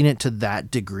 Have you seen it to that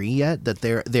degree yet, that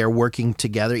they're working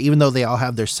together, even though they all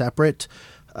have their separate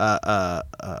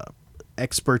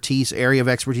expertise, area of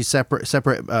expertise,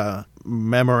 separate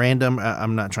memorandum?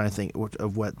 I'm not trying to think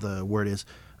of what the word is.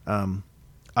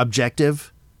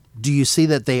 Objective. Do you see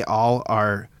that they all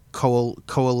are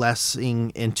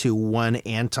coalescing into one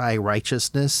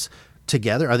anti-righteousness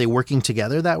together? Are they working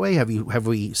together that way? Have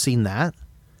we seen that?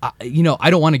 I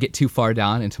don't want to get too far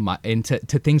down into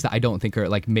things that I don't think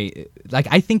are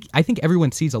I think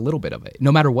everyone sees a little bit of it,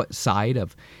 no matter what side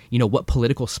of, what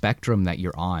political spectrum that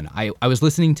you're on. I was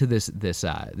listening to this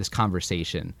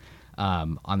conversation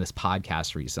on this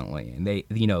podcast recently, and they,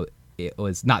 it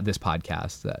was not this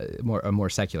podcast, a more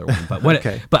secular one, but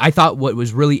Okay. But I thought what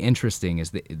was really interesting is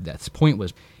that point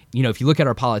was, if you look at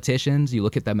our politicians, you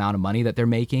look at the amount of money that they're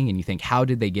making, and you think, how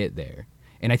did they get there?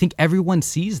 And I think everyone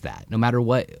sees that, no matter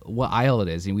what aisle it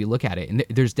is, and we look at it, and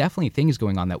there's definitely things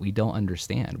going on that we don't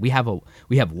understand. We have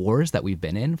wars that we've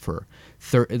been in for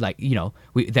since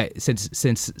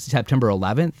September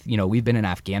 11th. We've been in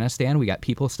Afghanistan. We got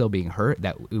people still being hurt.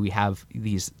 That we have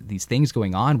these things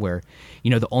going on where,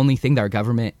 the only thing that our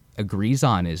government agrees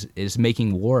on is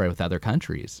making war with other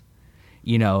countries.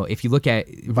 If you look at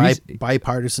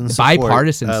bipartisan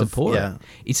support. Yeah.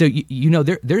 So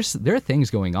there are things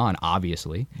going on,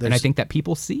 obviously, and I think that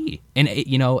people see. And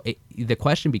the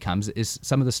question becomes: is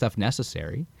some of the stuff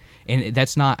necessary? And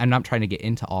that's not. I'm not trying to get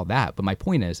into all that, but my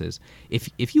point is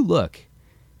if you look,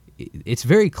 it's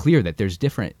very clear that there's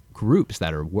different groups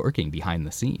that are working behind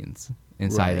the scenes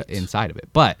inside of it.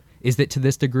 But is it to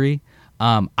this degree?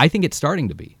 I think it's starting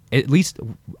to be, at least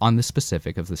on the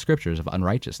specific of the scriptures of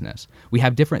unrighteousness. We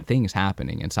have different things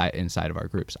happening inside of our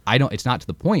groups. It's not to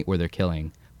the point where they're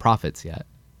killing prophets yet,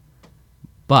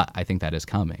 but I think that is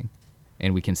coming,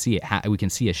 and we can see it. We can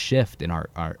see a shift in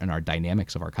our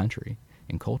dynamics of our country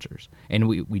and cultures, and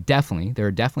there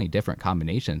are definitely different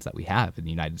combinations that we have in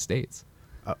the United States.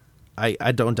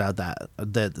 I don't doubt that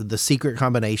the secret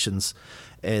combinations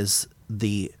is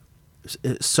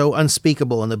so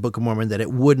unspeakable in the Book of Mormon that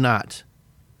it would not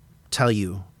tell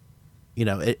you,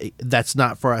 that's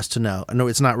not for us to know. No,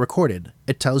 it's not recorded.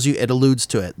 It tells you, it alludes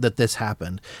to it, that this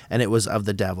happened and it was of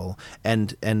the devil,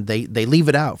 and they leave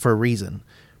it out for a reason.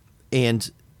 And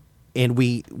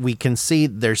we can see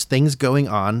there's things going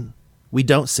on we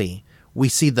don't see. We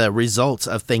see the results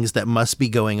of things that must be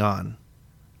going on.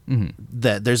 Mm-hmm.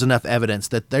 That there's enough evidence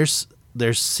that there's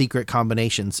secret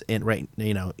combinations in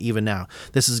even now.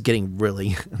 This is getting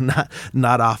really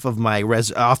not off of my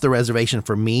off the reservation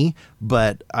for me,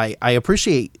 but I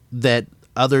appreciate that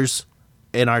others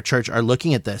in our church are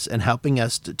looking at this and helping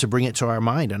us to bring it to our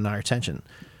mind and our attention.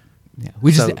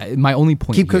 Yeah, my only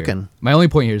point. Keep cooking. My only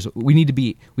point here is we need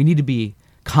to be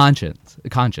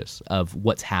conscious of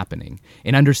what's happening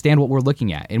and understand what we're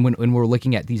looking at. And when we're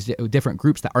looking at these different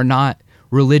groups that are not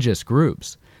religious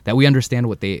groups, that we understand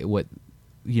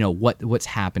what's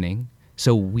happening,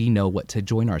 so we know what to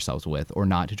join ourselves with or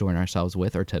not to join ourselves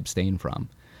with, or to abstain from,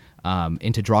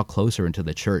 and to draw closer into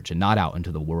the church and not out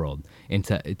into the world,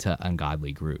 into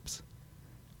ungodly groups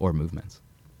or movements.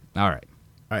 All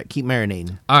right, keep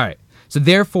marinating. All right. So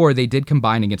therefore they did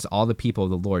combine against all the people of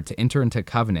the Lord to enter into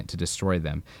covenant to destroy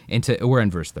them. We're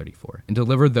in verse 34. And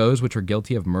deliver those which are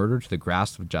guilty of murder to the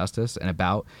grasp of justice, and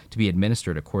about to be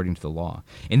administered according to the law.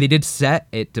 And they did set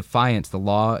at defiance the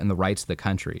law and the rights of the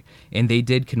country. And they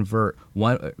did convert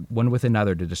one with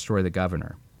another to destroy the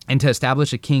governor, and to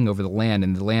establish a king over the land.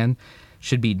 And the land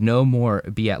should be no more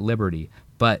be at liberty,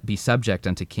 but be subject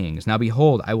unto kings. Now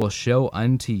behold, I will show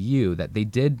unto you that they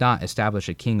did not establish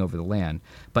a king over the land,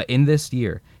 but in this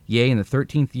year, yea, in the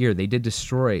 13th year, they did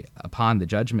destroy upon the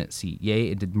judgment seat, yea,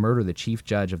 and did murder the chief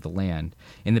judge of the land.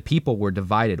 And the people were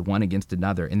divided one against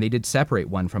another, and they did separate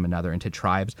one from another into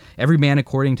tribes, every man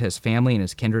according to his family and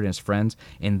his kindred and his friends,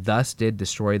 and thus did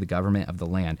destroy the government of the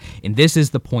land. And this is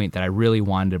the point that I really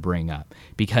wanted to bring up,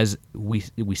 because we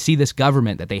see this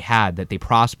government that they had, that they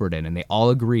prospered in, and they all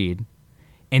agreed.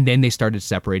 And then they started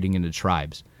separating into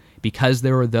tribes, because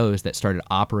there were those that started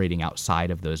operating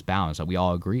outside of those bounds that we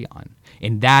all agree on.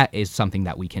 And that is something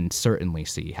that we can certainly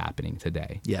see happening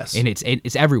today. Yes. And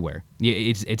it's everywhere.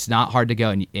 It's not hard to go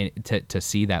and to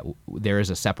see that there is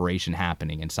a separation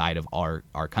happening inside of our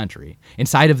country,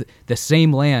 inside of the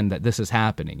same land that this is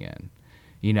happening in.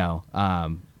 A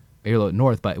little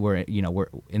north, but we're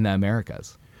in the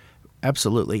Americas.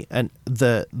 Absolutely. And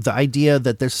the idea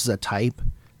that this is a type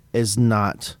is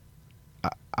not.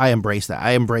 I embrace that.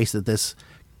 I embrace that this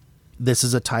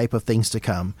is a type of things to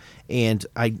come, and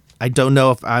I don't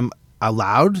know if I'm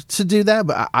allowed to do that,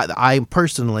 but I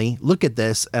personally look at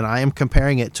this and I am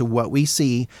comparing it to what we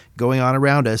see going on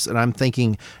around us, and I'm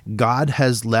thinking God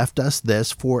has left us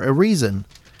this for a reason.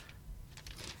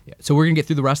 Yeah. So we're gonna get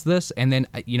through the rest of this, and then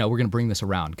we're gonna bring this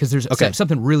around because there's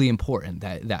something really important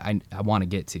that I want to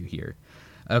get to here.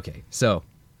 Okay, so.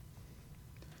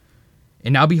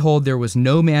 And now behold, there was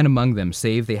no man among them,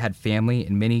 save they had family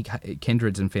and many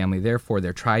kindreds and family. Therefore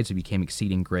their tribes became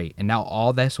exceeding great. And now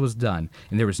all this was done,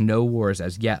 and there was no wars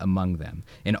as yet among them.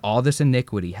 And all this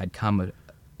iniquity had come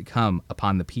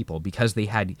upon the people, because they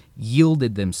had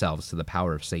yielded themselves to the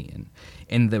power of Satan.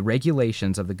 And the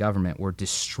regulations of the government were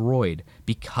destroyed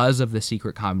because of the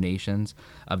secret combinations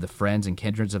of the friends and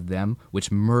kindreds of them,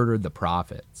 which murdered the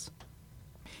prophets.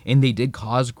 And they did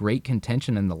cause great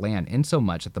contention in the land,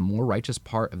 insomuch that the more righteous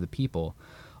part of the people,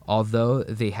 although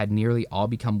they had nearly all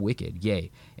become wicked, yea,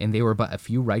 and they were but a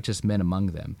few righteous men among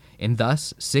them. And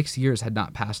thus 6 years had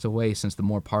not passed away since the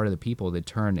more part of the people did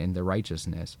turn in their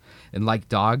righteousness, and like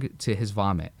dog to his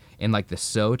vomit, and like the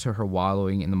sow to her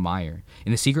wallowing in the mire.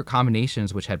 And the secret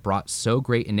combinations which had brought so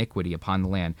great iniquity upon the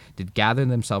land did gather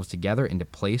themselves together, and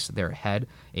did place their head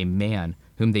a man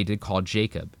whom they did call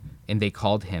Jacob, and they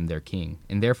called him their king.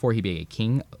 And therefore he being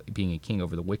a king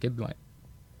over the wicked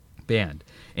band.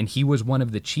 And he was one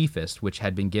of the chiefest, which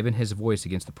had been given his voice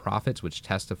against the prophets which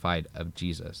testified of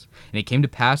Jesus. And it came to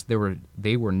pass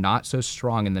they were not so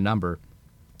strong in the number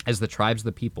as the tribes of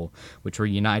the people, which were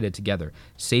united together,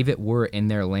 save it were in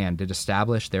their land, did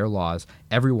establish their laws,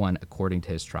 every one according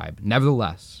to his tribe.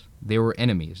 Nevertheless, they were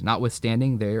enemies,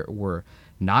 notwithstanding they were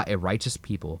not a righteous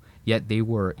people, yet they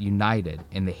were united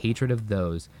in the hatred of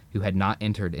those who had not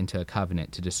entered into a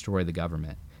covenant to destroy the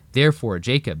government. Therefore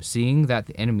Jacob, seeing that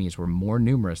the enemies were more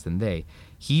numerous than they,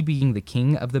 he being the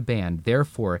king of the band,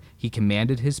 therefore he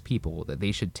commanded his people that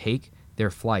they should take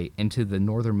their flight into the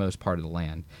northernmost part of the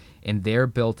land, and there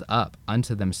built up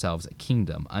unto themselves a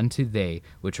kingdom, unto they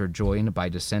which are joined by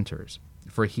dissenters.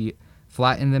 For he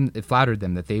flattered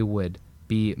them that they would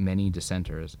be many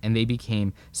dissenters, and they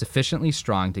became sufficiently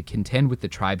strong to contend with the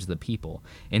tribes of the people.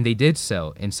 And they did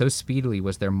so, and so speedily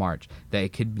was their march that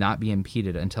it could not be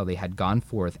impeded until they had gone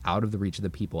forth out of the reach of the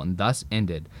people. And thus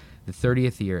ended the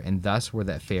 30th year, and thus were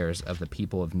the affairs of the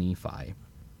people of Nephi.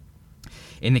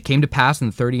 And it came to pass in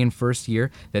the 31st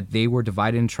year that they were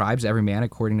divided in tribes, every man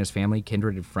according to his family,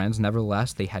 kindred, and friends.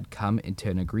 Nevertheless, they had come into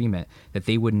an agreement that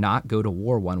they would not go to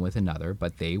war one with another,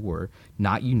 but they were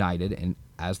not united in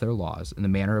as their laws in the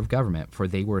manner of government, for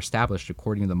they were established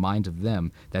according to the minds of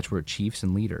them that were chiefs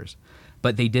and leaders.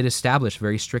 But they did establish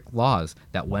very strict laws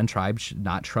that one tribe should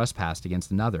not trespass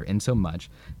against another, insomuch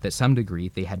that some degree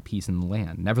they had peace in the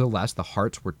land. Nevertheless, the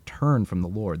hearts were turned from the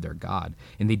Lord their God,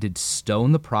 and they did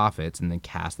stone the prophets and then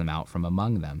cast them out from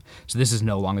among them. So this is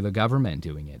no longer the government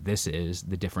doing it. This is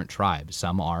the different tribes.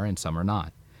 Some are and some are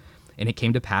not. And it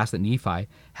came to pass that Nephi,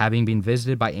 having been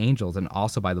visited by angels and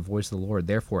also by the voice of the Lord,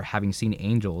 therefore having seen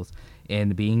angels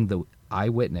and being the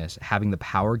eyewitness, having the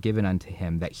power given unto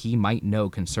him that he might know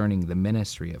concerning the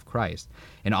ministry of Christ,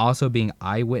 and also being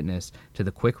eyewitness to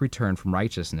the quick return from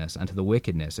righteousness unto the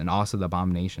wickedness and also the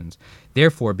abominations,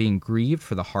 therefore being grieved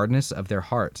for the hardness of their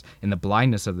hearts and the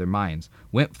blindness of their minds,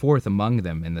 went forth among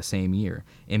them in the same year,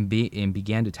 and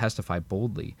began to testify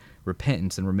boldly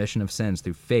repentance and remission of sins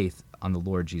through faith on the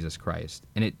Lord Jesus Christ.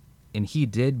 And he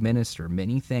did minister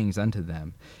many things unto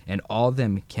them, and all of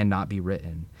them cannot be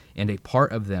written, and a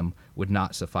part of them would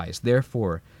not suffice.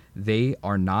 Therefore they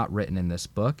are not written in this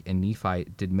book. And Nephi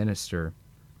did minister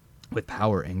with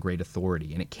power and great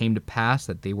authority. And it came to pass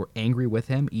that they were angry with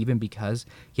him, even because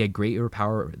he had greater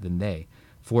power than they.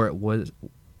 For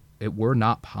it were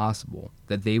not possible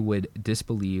that they would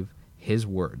disbelieve his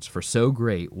words, for so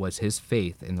great was his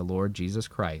faith in the Lord Jesus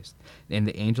Christ. And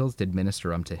the angels did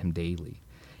minister unto him daily.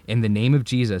 In the name of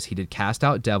Jesus he did cast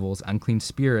out devils, unclean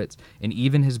spirits, and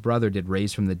even his brother did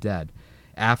raise from the dead,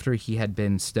 after he had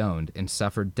been stoned and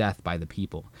suffered death by the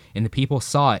people. And the people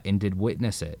saw it and did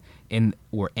witness it, and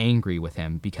were angry with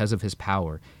him because of his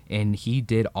power. And he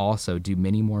did also do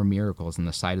many more miracles in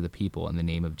the sight of the people in the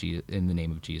name of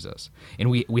Jesus. And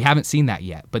we haven't seen that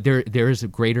yet, but there is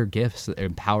greater gifts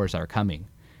and powers that are coming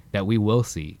that we will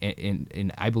see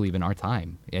in I believe in our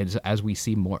time, as we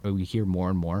see more, we hear more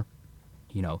and more,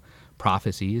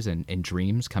 prophecies and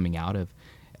dreams coming out of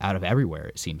everywhere.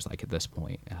 It seems like at this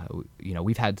point,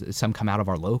 we've had some come out of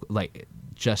our local, like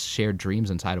just shared dreams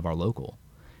inside of our local,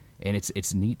 and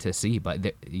it's neat to see.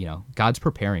 But God's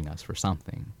preparing us for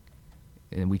something,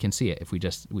 and we can see it if we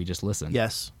just listen.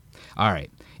 Yes. All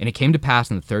right. And it came to pass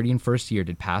in the 31st year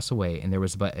did pass away, and there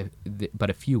was but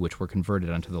a few which were converted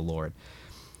unto the Lord.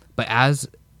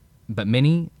 But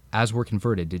many as were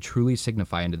converted, did truly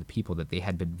signify unto the people that they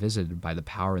had been visited by the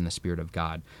power and the Spirit of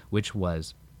God, which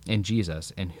was in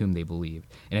Jesus, in whom they believed.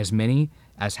 And as many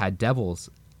as had devils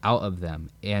out of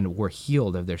them, and were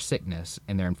healed of their sickness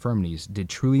and their infirmities, did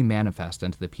truly manifest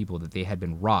unto the people that they had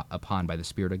been wrought upon by the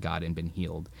Spirit of God and been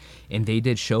healed. And they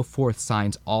did show forth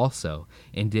signs also,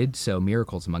 and did so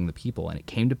miracles among the people. And it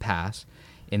came to pass,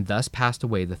 and thus passed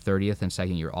away the 30th and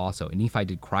second year also. And Nephi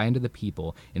did cry unto the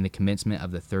people in the commencement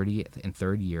of the 30th and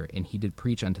third year, and he did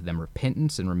preach unto them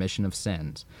repentance and remission of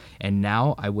sins. And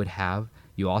now I would have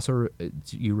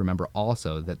you remember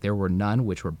also that there were none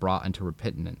which were brought unto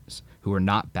repentance, who were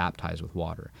not baptized with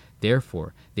water.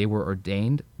 Therefore they were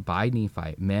ordained by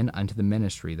Nephi men unto the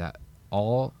ministry, that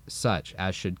all such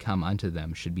as should come unto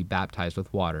them should be baptized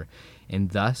with water, and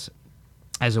thus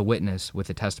as a witness with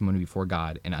a testimony before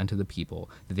God and unto the people,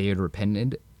 that they had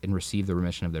repented and received the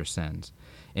remission of their sins.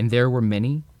 And there were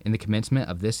many in the commencement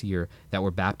of this year that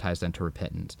were baptized unto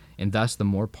repentance, and thus the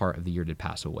more part of the year did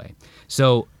pass away.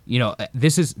 So,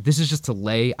 this is just to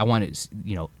lay, I want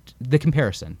to, the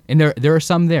comparison. And there are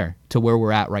some there to where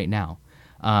we're at right now,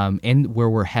 and where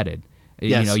we're headed.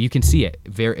 Yes. You can see it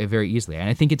very, very easily. And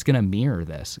I think it's going to mirror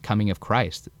this coming of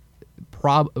Christ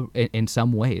in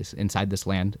some ways inside this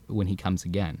land when he comes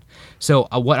again. So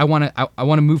what I want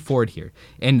to move forward here,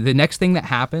 and the next thing that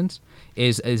happens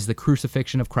is the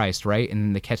crucifixion of Christ, right,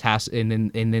 and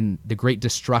and then the great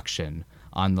destruction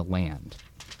on the land.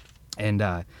 And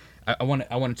I want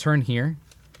to turn here,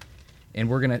 and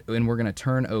we're gonna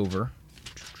turn over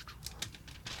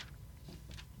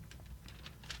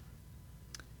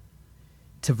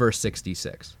to verse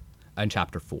 66 in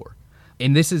chapter 4.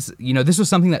 And this is, this was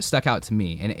something that stuck out to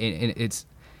me, and this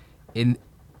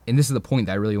is the point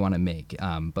that I really want to make.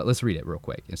 But let's read it real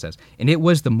quick. It says, "And it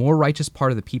was the more righteous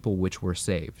part of the people which were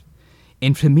saved."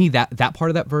 And to me, that part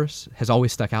of that verse has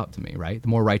always stuck out to me, right? The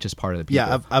more righteous part of the people.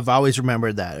 Yeah, I've always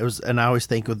remembered that. And I always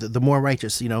think of the more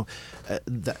righteous.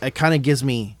 It kind of gives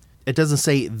me. It doesn't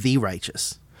say the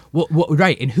righteous. Well,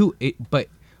 right. And but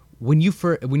when you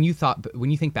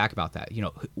think back about that,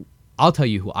 I'll tell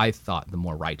you who I thought the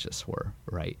more righteous were,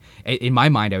 right? In my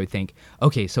mind, I would think,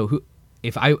 okay, so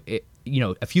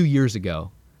a few years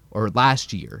ago or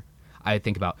last year, I would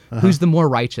think about who's the more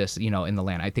righteous, in the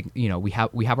land. I think, we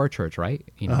have our church, right?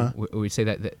 We say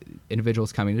that the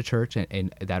individuals coming to church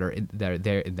and that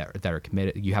are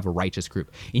committed. You have a righteous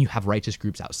group, and you have righteous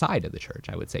groups outside of the church,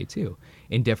 I would say too,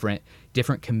 in different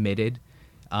committed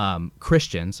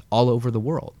Christians all over the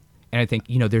world. And I think,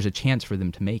 there's a chance for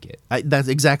them to make it. That's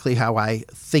exactly how I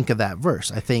think of that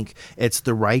verse. I think it's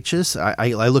the righteous.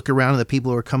 I look around at the people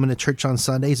who are coming to church on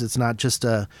Sundays. It's not just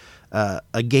a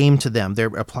game to them. They're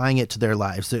applying it to their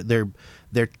lives. They're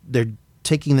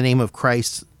taking the name of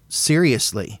Christ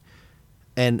seriously.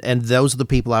 And those are the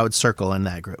people I would circle in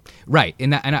that group. Right.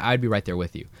 And I'd be right there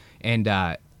with you. And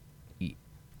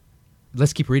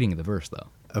let's keep reading the verse, though.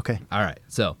 Okay. All right.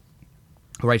 So,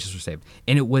 the righteous were saved.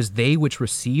 And it was they which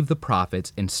received the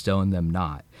prophets and stoned them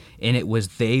not. And it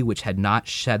was they which had not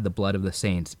shed the blood of the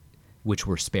saints which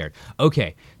were spared.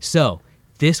 Okay, so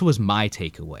this was my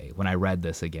takeaway when I read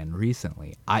this again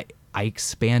recently. I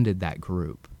expanded that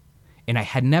group. And I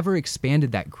had never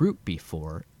expanded that group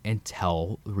before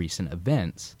until recent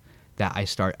events that I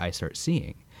start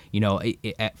seeing.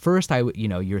 At first,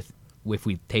 if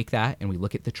we take that and we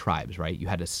look at the tribes, right? You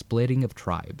had a splitting of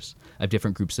tribes, of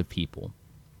different groups of people.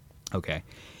 Okay,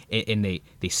 and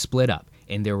they split up,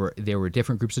 and there were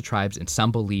different groups of tribes, and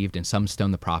some believed, and some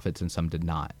stoned the prophets, and some did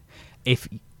not. If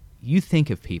you think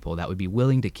of people that would be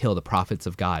willing to kill the prophets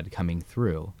of God coming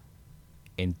through,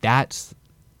 and that's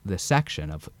the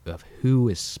section of who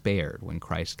is spared when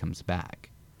Christ comes back,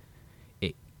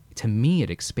 to me, it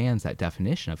expands that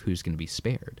definition of who's going to be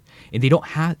spared. And they don't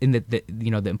have, and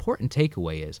the important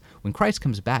takeaway is when Christ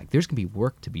comes back, there's going to be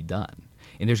work to be done,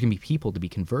 and there's going to be people to be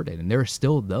converted, and there are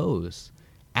still those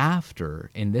after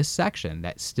in this section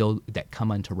that come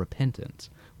unto repentance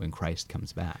when Christ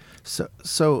comes back.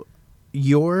 So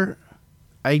your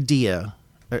idea,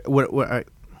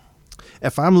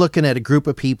 if I'm looking at a group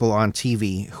of people on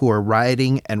TV who are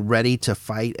rioting and ready to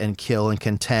fight and kill and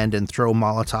contend and throw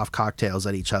Molotov cocktails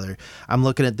at each other, I'm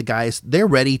looking at the guys, they're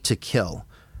ready to kill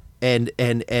and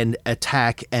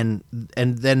attack. And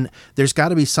then there's got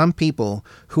to be some people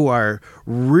who are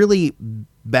really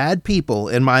bad people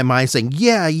in my mind saying,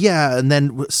 yeah. And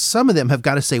then some of them have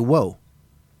got to say, whoa,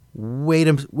 wait,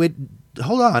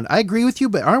 hold on. I agree with you,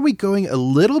 but aren't we going a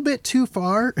little bit too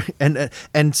far?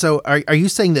 And so are you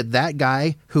saying that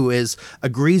guy who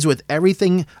agrees with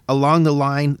everything along the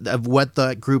line of what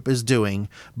the group is doing,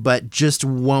 but just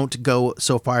won't go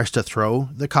so far as to throw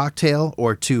the cocktail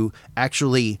or to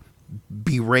actually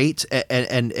berate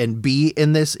and be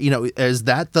in this, is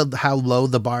that how low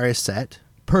the bar is set?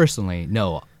 Personally,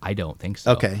 no, I don't think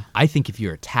so. Okay. I think if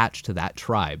you're attached to that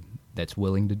tribe that's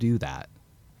willing to do that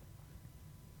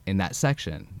in that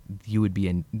section, then you would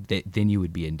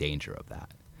be in danger of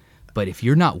that. But if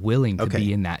you're not willing to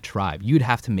be in that tribe, you'd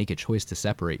have to make a choice to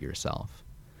separate yourself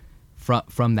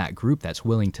from that group that's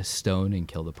willing to stone and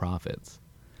kill the prophets.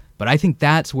 But I think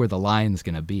that's where the line's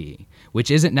going to be, which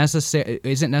isn't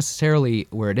necessarily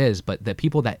where it is, but the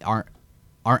people that aren't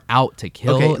out to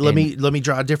kill. Okay, let me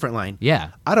draw a different line.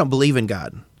 Yeah. I don't believe in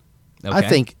God.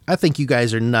 Okay. I think you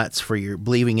guys are nuts for your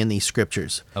believing in these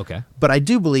scriptures. Okay. But I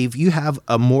do believe you have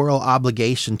a moral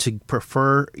obligation to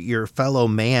prefer your fellow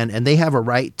man, and they have a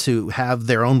right to have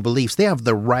their own beliefs. They have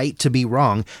the right to be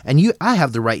wrong, and I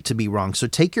have the right to be wrong. So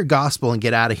take your gospel and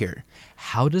get out of here.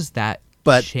 How does that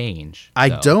change? I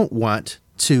don't want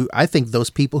to. I think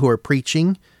those people who are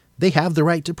preaching, they have the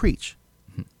right to preach.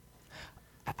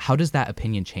 How does that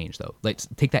opinion change, though? Let's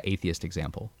take that atheist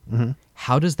example. Mm-hmm.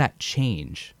 How does that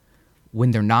change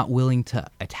when they're not willing to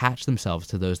attach themselves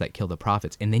to those that kill the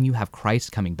prophets, and then you have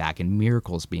Christ coming back and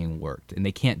miracles being worked, and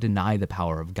they can't deny the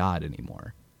power of God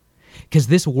anymore? Because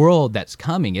this world that's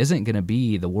coming isn't going to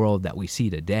be the world that we see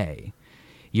today.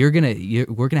 These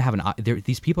people are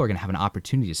going to have an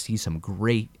opportunity to see some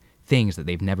great things that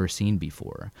they've never seen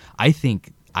before. I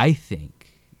think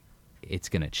it's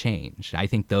going to change. I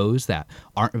think those that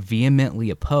aren't vehemently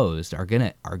opposed are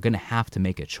going to have to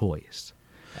make a choice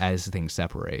as things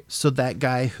separate. So that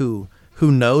guy who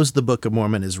knows the Book of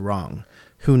Mormon is wrong,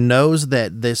 who knows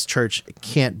that this church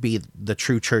can't be the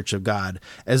true church of God,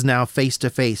 is now face to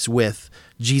face with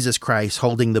Jesus Christ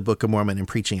holding the Book of Mormon and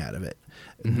preaching out of it.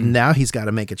 Mm-hmm. Now he's got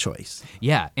to make a choice.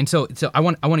 Yeah, and so I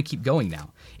want to keep going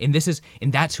now, and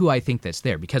that's who I think that's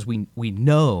there, because we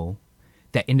know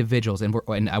that individuals, and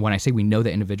when I say we know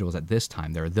that individuals at this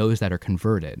time, there are those that are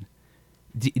converted.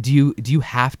 Do you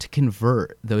have to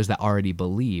convert those that already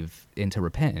believe into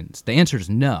repentance? The answer is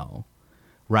no,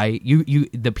 right?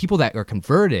 The people that are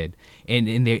converted and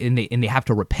they have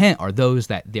to repent are those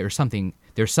that there's something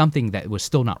that was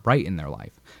still not right in their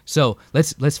life. So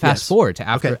let's fast forward to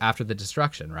after the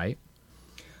destruction, right?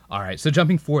 All right. So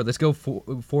jumping forward, let's go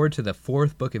forward to the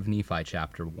fourth book of Nephi,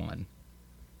 chapter 1.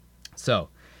 So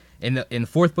in the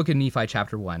fourth book of Nephi,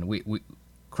 chapter 1, we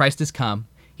Christ has come.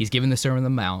 He's given the Sermon on the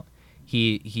Mount.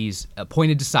 He's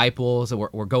appointed disciples, and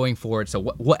we're going forward. So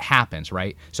what happens,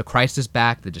 right? So Christ is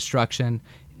back, the destruction,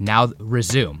 now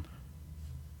resume.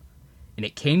 And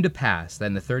it came to pass that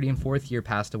in the 30 and 4th year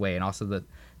passed away, and also the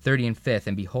 30 and 5th,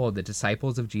 and behold, the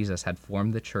disciples of Jesus had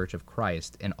formed the church of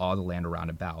Christ in all the land around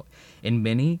about. And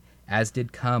many as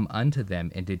did come unto them,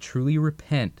 and did truly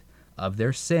repent of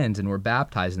their sins, and were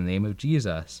baptized in the name of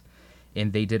Jesus.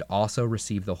 And they did also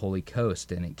receive the Holy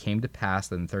Ghost. And it came to pass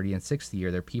that in the 30 and 6th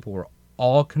year their people were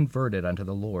all converted unto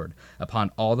the Lord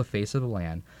upon all the face of the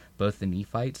land, both the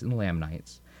Nephites and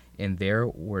Lamanites. And there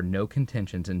were no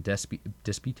contentions and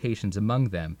disputations among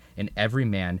them, and every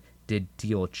man did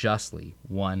deal justly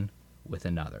one with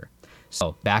another.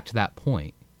 So back to that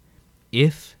point.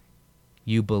 If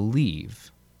you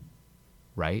believe,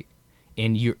 right,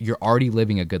 and you're already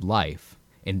living a good life,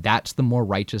 and that's the more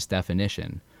righteous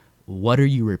definition, what are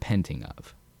you repenting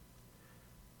of?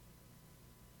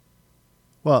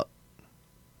 Well,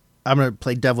 I'm going to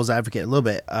play devil's advocate a little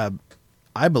bit.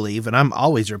 I believe, and I'm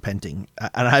always repenting.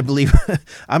 And I believe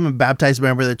I'm a baptized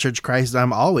member of the Church of Christ.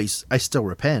 And I still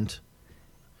repent.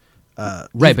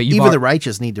 Right, but even the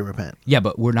righteous need to repent. Yeah,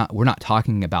 but we're not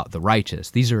talking about the righteous.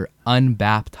 These are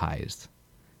unbaptized.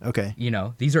 Okay.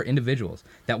 These are individuals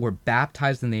that were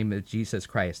baptized in the name of Jesus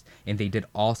Christ, and they did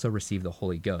also receive the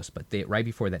Holy Ghost. But right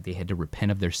before that, they had to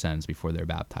repent of their sins before they're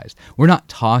baptized. We're not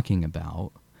talking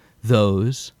about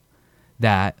those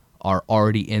that are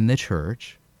already in the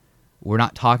church. We're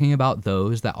not talking about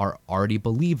those that are already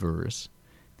believers.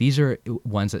 These are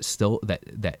ones that still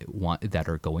that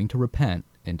are going to repent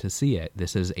and to see it.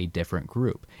 This is a different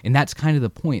group, and that's kind of the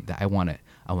point that I want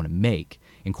to make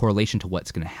in correlation to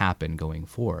what's going to happen going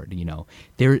forward.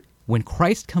 When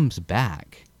Christ comes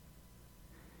back,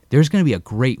 there's going to be a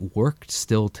great work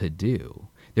still to do.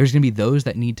 There's going to be those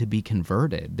that need to be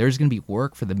converted. There's going to be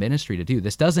work for the ministry to do.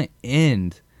 This doesn't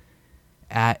end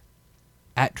at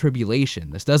tribulation.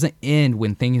 This doesn't end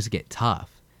when things get tough.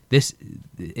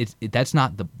 That's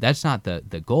not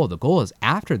the goal. The goal is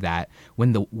after that,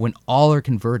 when all are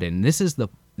converted. And this is the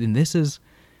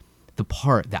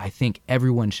part that I think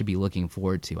everyone should be looking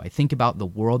forward to. I think about the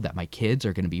world that my kids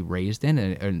are going to be raised in,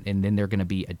 and then they're going to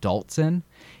be adults in,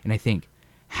 and I think,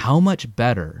 how much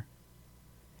better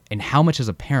and how much as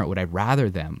a parent would I rather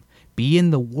them be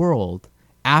in the world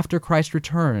after Christ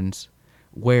returns,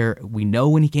 where we know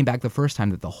when he came back the first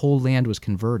time that the whole land was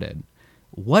converted.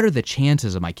 What are the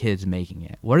chances of my kids making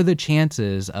it? What are the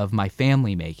chances of my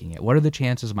family making it? What are the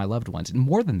chances of my loved ones? And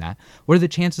more than that, what are the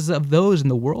chances of those in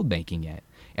the world making it?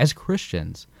 As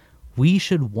Christians, we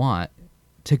should want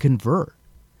to convert.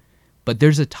 But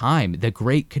there's a time,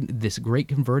 this great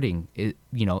converting,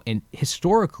 and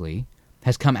historically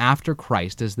has come after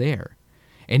Christ is there.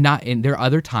 And there are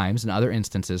other times and other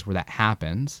instances where that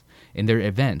happens in their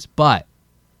events, but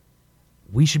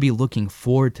we should be looking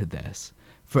forward to this.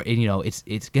 From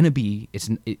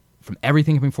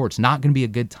everything coming forward, it's not going to be a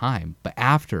good time, but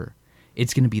after,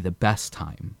 it's going to be the best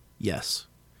time. Yes,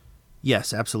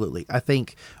 absolutely. I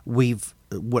think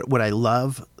what I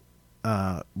love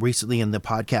recently in the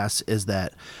podcast is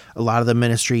that a lot of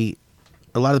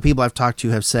the people I've talked to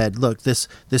have said, look, this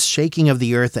shaking of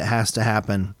the earth that has to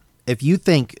happen, if you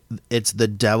think it's the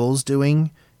devil's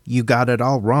doing, you got it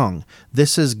all wrong.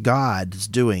 This is God's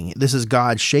doing. This is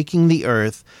God shaking the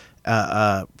earth,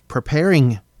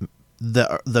 preparing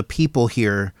the people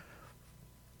here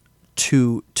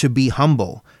to be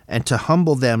humble, and to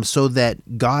humble them so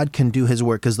that God can do his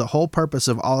work, because the whole purpose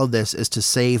of all of this is to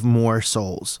save more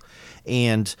souls.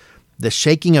 And the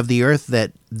shaking of the earth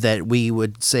that we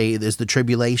would say is the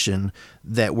tribulation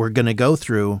that we're going to go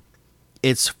through,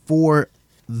 it's for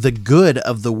the good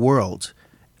of the world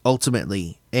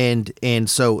ultimately. And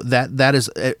so that is,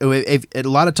 a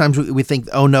lot of times we think,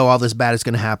 oh no, all this bad is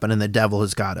going to happen and the devil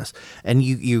has got us. And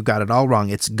you got it all wrong.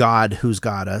 It's God who's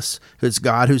got us. It's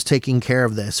God who's taking care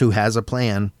of this, who has a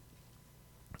plan.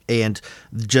 And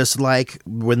just like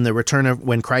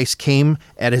when Christ came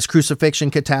at his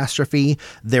crucifixion catastrophe,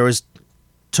 there was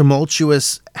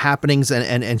tumultuous happenings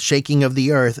and shaking of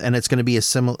the earth, and it's going to be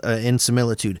in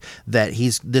similitude that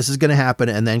this is going to happen,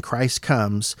 and then Christ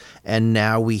comes, and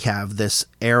now we have this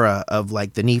era of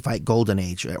like the Nephite golden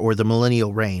age or the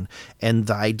millennial reign, and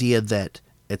the idea that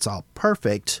it's all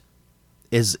perfect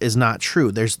is not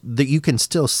true. You can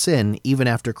still sin even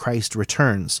after Christ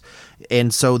returns,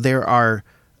 and so there's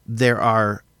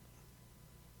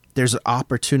an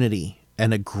opportunity,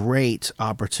 and a great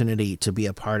opportunity to be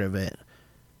a part of it.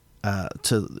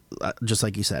 Just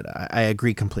like you said, I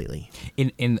agree completely.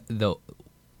 We're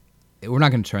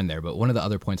not going to turn there, but one of the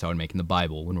other points I would make in the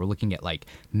Bible, when we're looking at like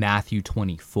Matthew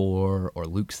 24 or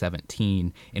Luke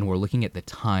 17, and we're looking at the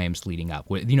times leading up,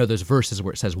 those verses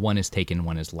where it says one is taken,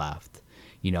 one is left,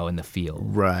 in the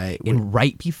field. Right. And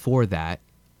right before that,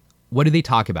 what do they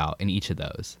talk about in each of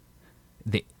those?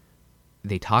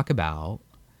 They talk about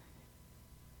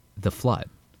the flood.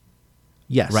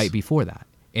 Yes. Right before that.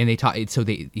 And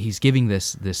he's giving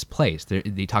this place.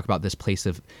 They talk about this place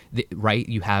of right.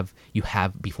 You have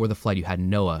before the flood, you had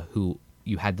Noah, who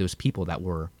you had those people that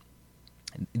were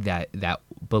that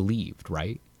believed,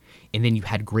 right, and then you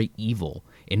had great evil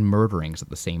and murderings at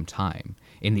the same time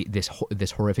in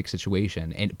this horrific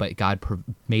situation. But God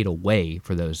made a way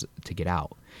for those to get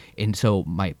out. And so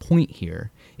my point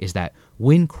here is that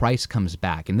when Christ comes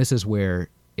back, and this is where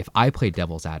if I play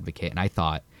devil's advocate, and I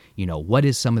thought, what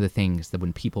is some of the things that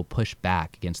when people push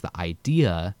back against the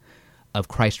idea of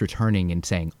Christ returning and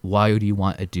saying, why do you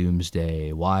want a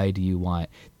doomsday?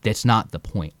 That's not the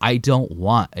point. I don't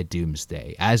want a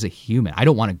doomsday as a human. I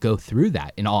don't want to go through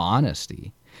that, in all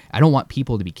honesty. I don't want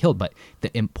people to be killed. But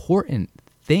the important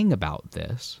thing about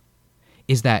this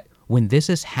is that when this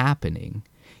is happening,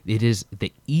 it is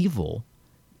the evil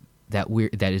that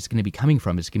is going to be coming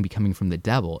from. It's going to be coming from the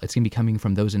devil. It's going to be coming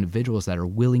from those individuals that are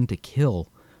willing to kill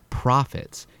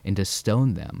prophets and to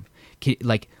stone them.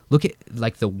 Look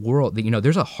at the world.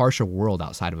 There's a harsher world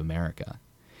outside of America,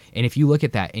 and if you look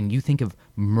at that and you think of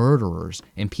murderers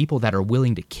and people that are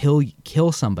willing to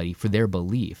kill somebody for their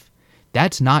belief,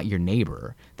 that's not your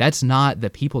neighbor. That's not the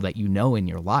people that in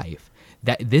your life.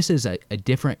 That this is a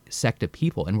different sect of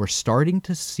people, and we're starting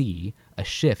to see a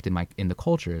shift in the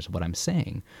culture, is what I'm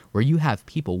saying, where you have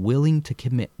people willing to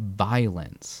commit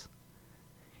violence.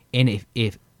 And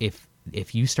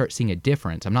if you start seeing a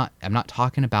difference, I'm not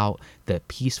talking about the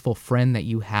peaceful friend that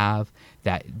you have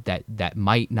that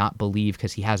might not believe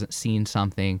because he hasn't seen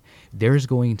something. There's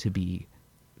going to be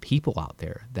people out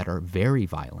there that are very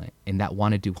violent and that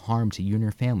want to do harm to you and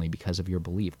your family because of your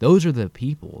belief. Those are the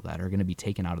people that are going to be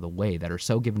taken out of the way, that are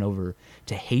so given over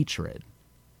to hatred.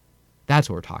 That's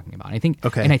what we're talking about. And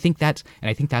I think that's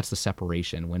the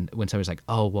separation when somebody's like,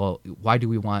 oh, well, why do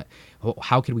we want?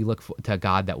 How could we look to a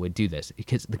God that would do this?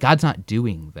 Because the God's not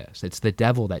doing this. It's the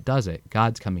devil that does it.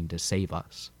 God's coming to save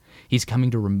us. He's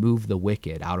coming to remove the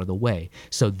wicked out of the way,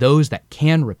 so those that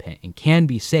can repent and can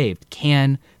be saved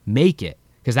can make it.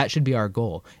 Because that should be our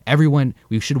goal.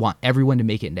 We should want everyone to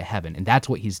make it into heaven, and that's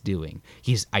what he's doing.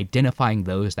 He's identifying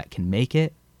those that can make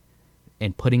it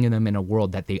and putting them in a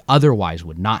world that they otherwise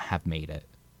would not have made it,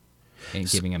 and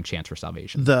giving them chance for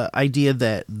salvation. The idea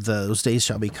that those days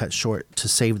shall be cut short to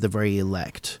save the very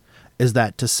elect, is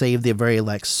that to save the very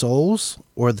elect's souls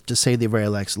or to save the very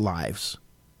elect's lives?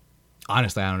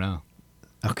 Honestly, I don't know.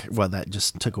 Okay, well, that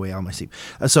just took away all my sleep.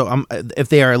 So if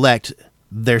they are elect,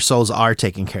 their souls are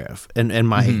taken care of, in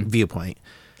my viewpoint.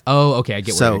 Oh, okay, I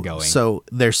get where you're going. So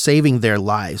they're saving their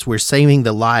lives. We're saving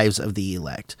the lives of the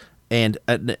elect. And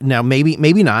now maybe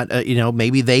not,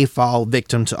 maybe they fall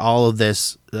victim to all of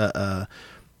this that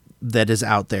is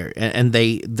out there, and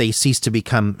they cease to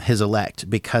become his elect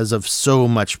because of so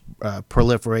much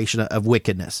proliferation of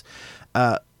wickedness.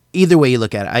 Either way you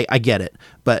look at it, I get it.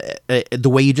 But the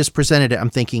way you just presented it, I'm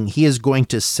thinking he is going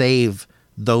to save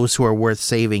those who are worth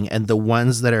saving, and the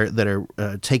ones that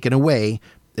are taken away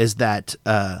is that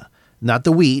not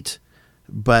the wheat,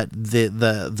 but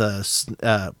the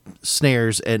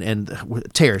snares and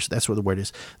tares, that's what the word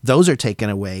is. Those are taken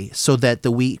away so that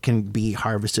the wheat can be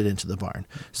harvested into the barn.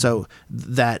 So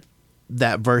that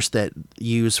verse that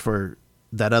used for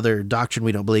that other doctrine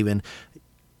we don't believe in,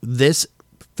 this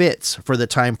fits for the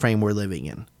time frame we're living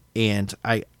in. And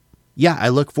I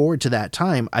look forward to that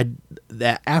time.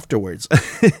 That afterwards,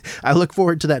 I look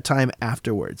forward to that time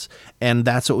afterwards, and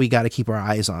that's what we got to keep our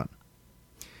eyes on.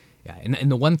 Yeah,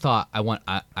 and the one thought I want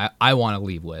to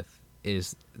leave with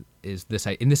is this,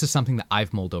 and this is something that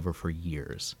I've mulled over for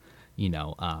years.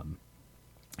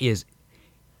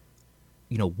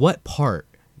 What part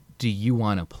do you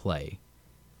want to play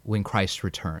when Christ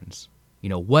returns?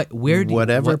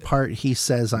 Whatever part he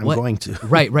says I'm going to.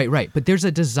 Right. But there's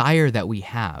a desire that we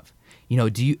have.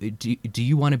 Do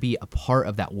you want to be a part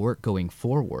of that work going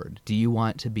forward? Do you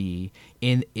want to be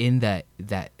in that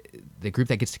the group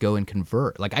that gets to go and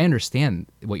convert? Like, I understand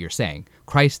what you're saying.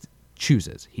 Christ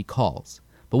chooses, he calls.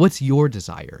 But what's your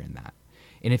desire in that?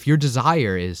 And if your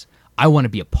desire is, I want to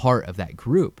be a part of that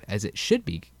group, as it should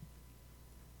be,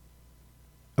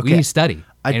 we need to study.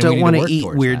 I don't want to eat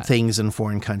weird things in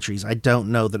foreign countries. I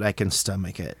don't know that I can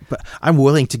stomach it. But I'm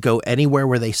willing to go anywhere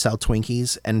where they sell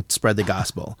Twinkies and spread the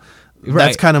gospel. Right.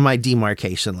 That's kind of my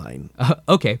demarcation line.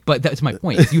 Okay, but that's my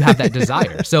point. Is you have that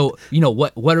desire. So,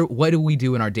 what do we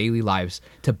do in our daily lives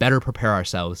to better prepare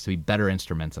ourselves to be better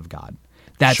instruments of God?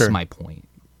 That's my point.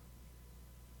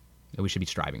 And we should be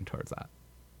striving towards that.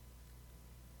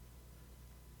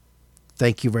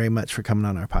 Thank you very much for coming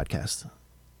on our podcast.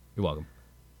 You're welcome.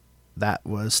 That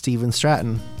was Stephen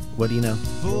Stratton. What do you know?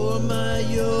 For my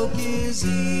yoke is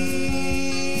easy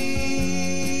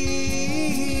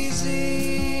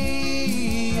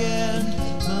and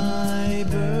my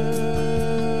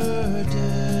burden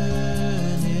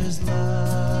is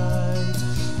light.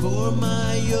 For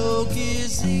my yoke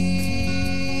is easy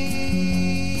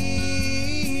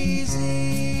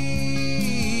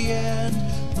and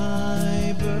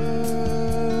my burden